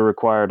actually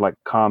required like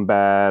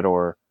combat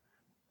or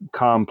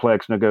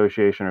complex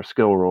negotiation or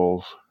skill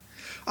rolls.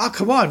 Oh,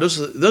 come on. Those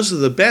are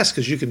the best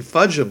because you can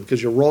fudge them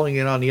because you're rolling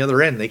it on the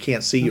other end. They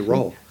can't see you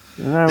roll.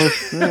 Yeah.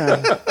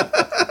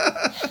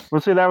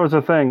 Well, see, that was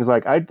the thing.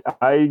 Like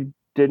I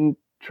didn't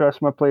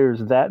trust my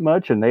players that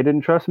much, and they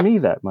didn't trust me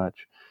that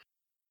much.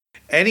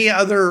 Any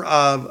other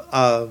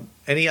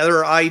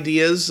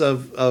ideas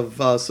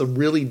of some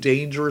really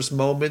dangerous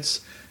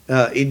moments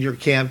in your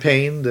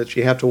campaign that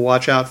you have to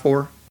watch out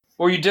for?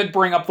 Well, you did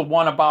bring up the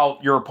one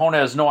about your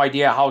opponent has no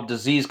idea how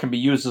disease can be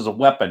used as a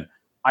weapon.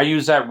 I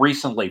used that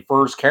recently.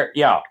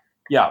 I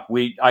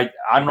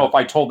don't know if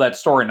I told that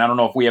story, and I don't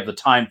know if we have the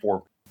time for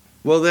it.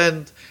 Well,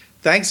 then,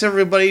 thanks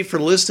everybody for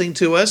listening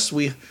to us.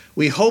 We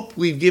hope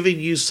we've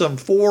given you some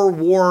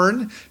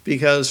forewarn,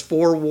 because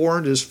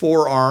forewarned is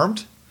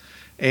forearmed,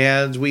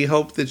 and we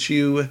hope that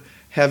you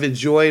have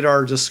enjoyed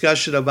our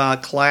discussion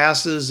about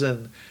classes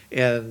and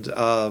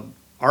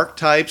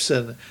archetypes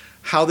and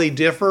how they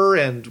differ,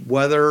 and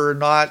whether or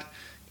not,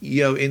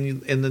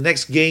 in the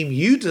next game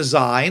you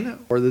design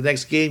or the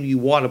next game you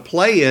want to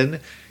play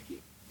in,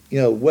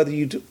 whether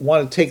you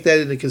want to take that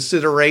into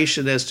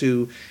consideration as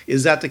to,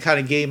 is that the kind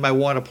of game I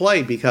want to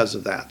play because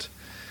of that?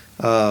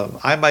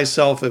 I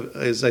myself,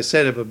 as I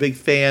said, am a big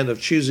fan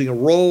of choosing a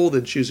role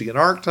than choosing an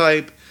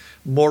archetype,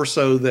 more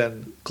so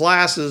than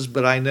classes,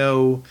 but I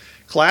know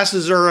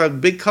classes are a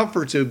big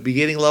comfort to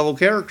beginning level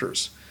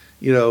characters,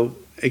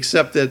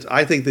 except that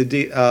I think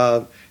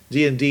the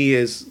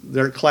D&D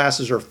their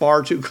classes are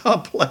far too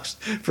complex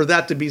for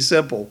that to be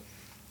simple.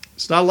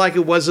 It's not like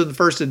it was in the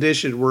first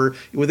edition where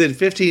within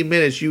 15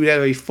 minutes you would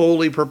have a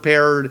fully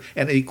prepared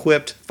and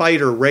equipped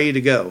fighter ready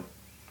to go.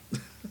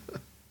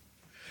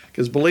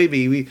 Because believe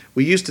me,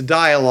 we used to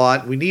die a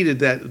lot. We needed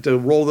that to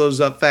roll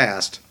those up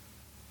fast.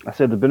 I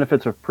said the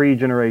benefits of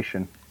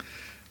pre-generation.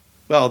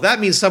 Well, that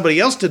means somebody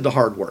else did the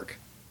hard work.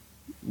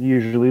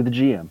 Usually the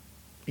GM.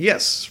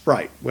 Yes,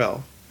 right.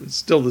 Well, it's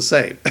still the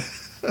same.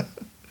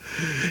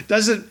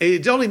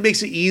 It only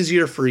makes it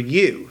easier for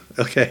you.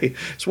 Okay,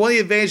 it's one of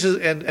the advantages.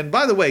 And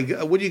by the way,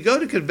 when you go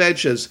to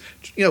conventions,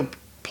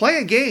 play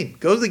a game.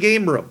 Go to the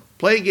game room,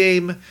 play a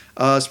game,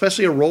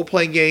 especially a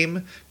role-playing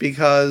game,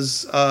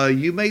 because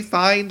you may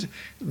find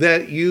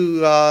that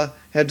you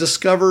have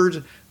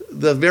discovered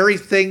the very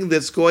thing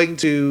that's going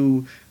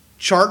to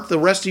chart the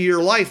rest of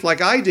your life,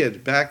 like I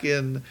did back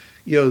in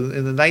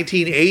in the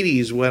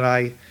 1980s when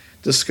I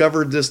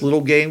discovered this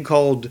little game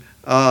called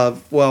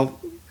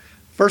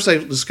first I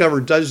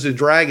discovered Dungeons &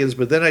 Dragons,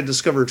 but then I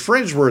discovered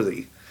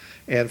Fringeworthy.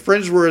 And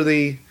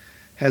Fringeworthy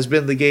has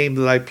been the game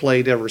that I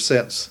played ever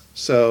since.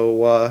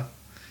 So,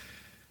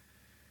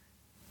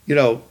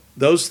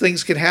 those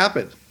things can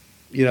happen,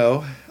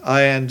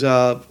 and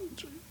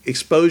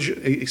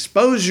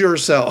expose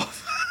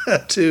yourself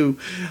to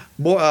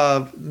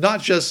more,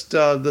 not just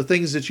the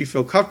things that you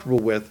feel comfortable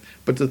with,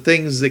 but the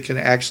things that can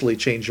actually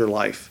change your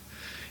life.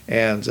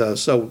 And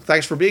so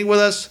thanks for being with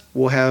us.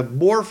 We'll have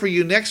more for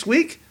you next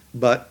week,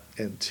 but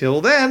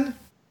until then,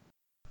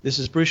 this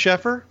is Bruce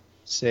Sheffer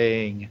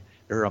saying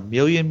there are a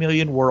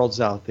million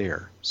worlds out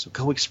there, so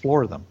go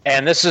explore them.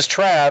 And this is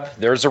Trav.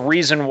 There's a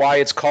reason why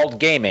it's called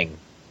gaming.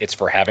 It's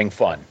for having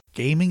fun.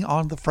 Gaming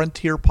on the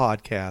Frontier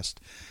podcast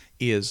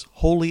is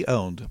wholly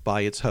owned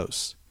by its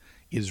hosts.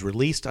 It is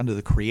released under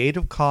the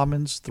Creative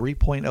Commons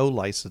 3.0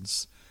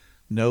 license.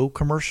 No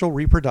commercial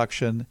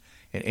reproduction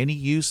and any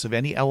use of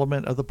any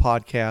element of the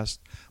podcast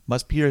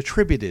must be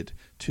attributed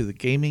to the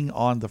Gaming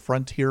on the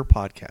Frontier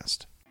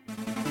podcast.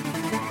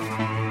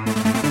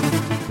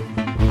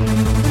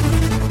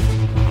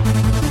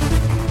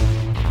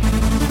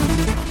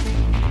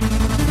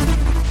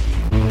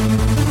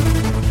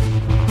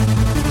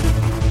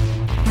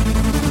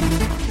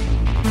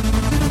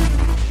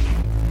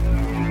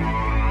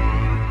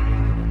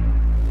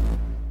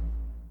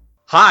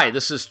 Hi,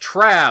 this is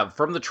Trav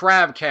from the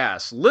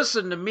Travcast.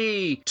 Listen to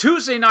me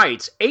Tuesday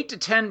nights, 8 to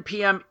 10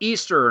 p.m.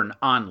 Eastern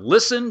on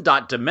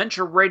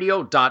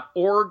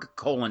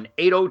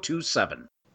listen.dementiaradio.org:8027.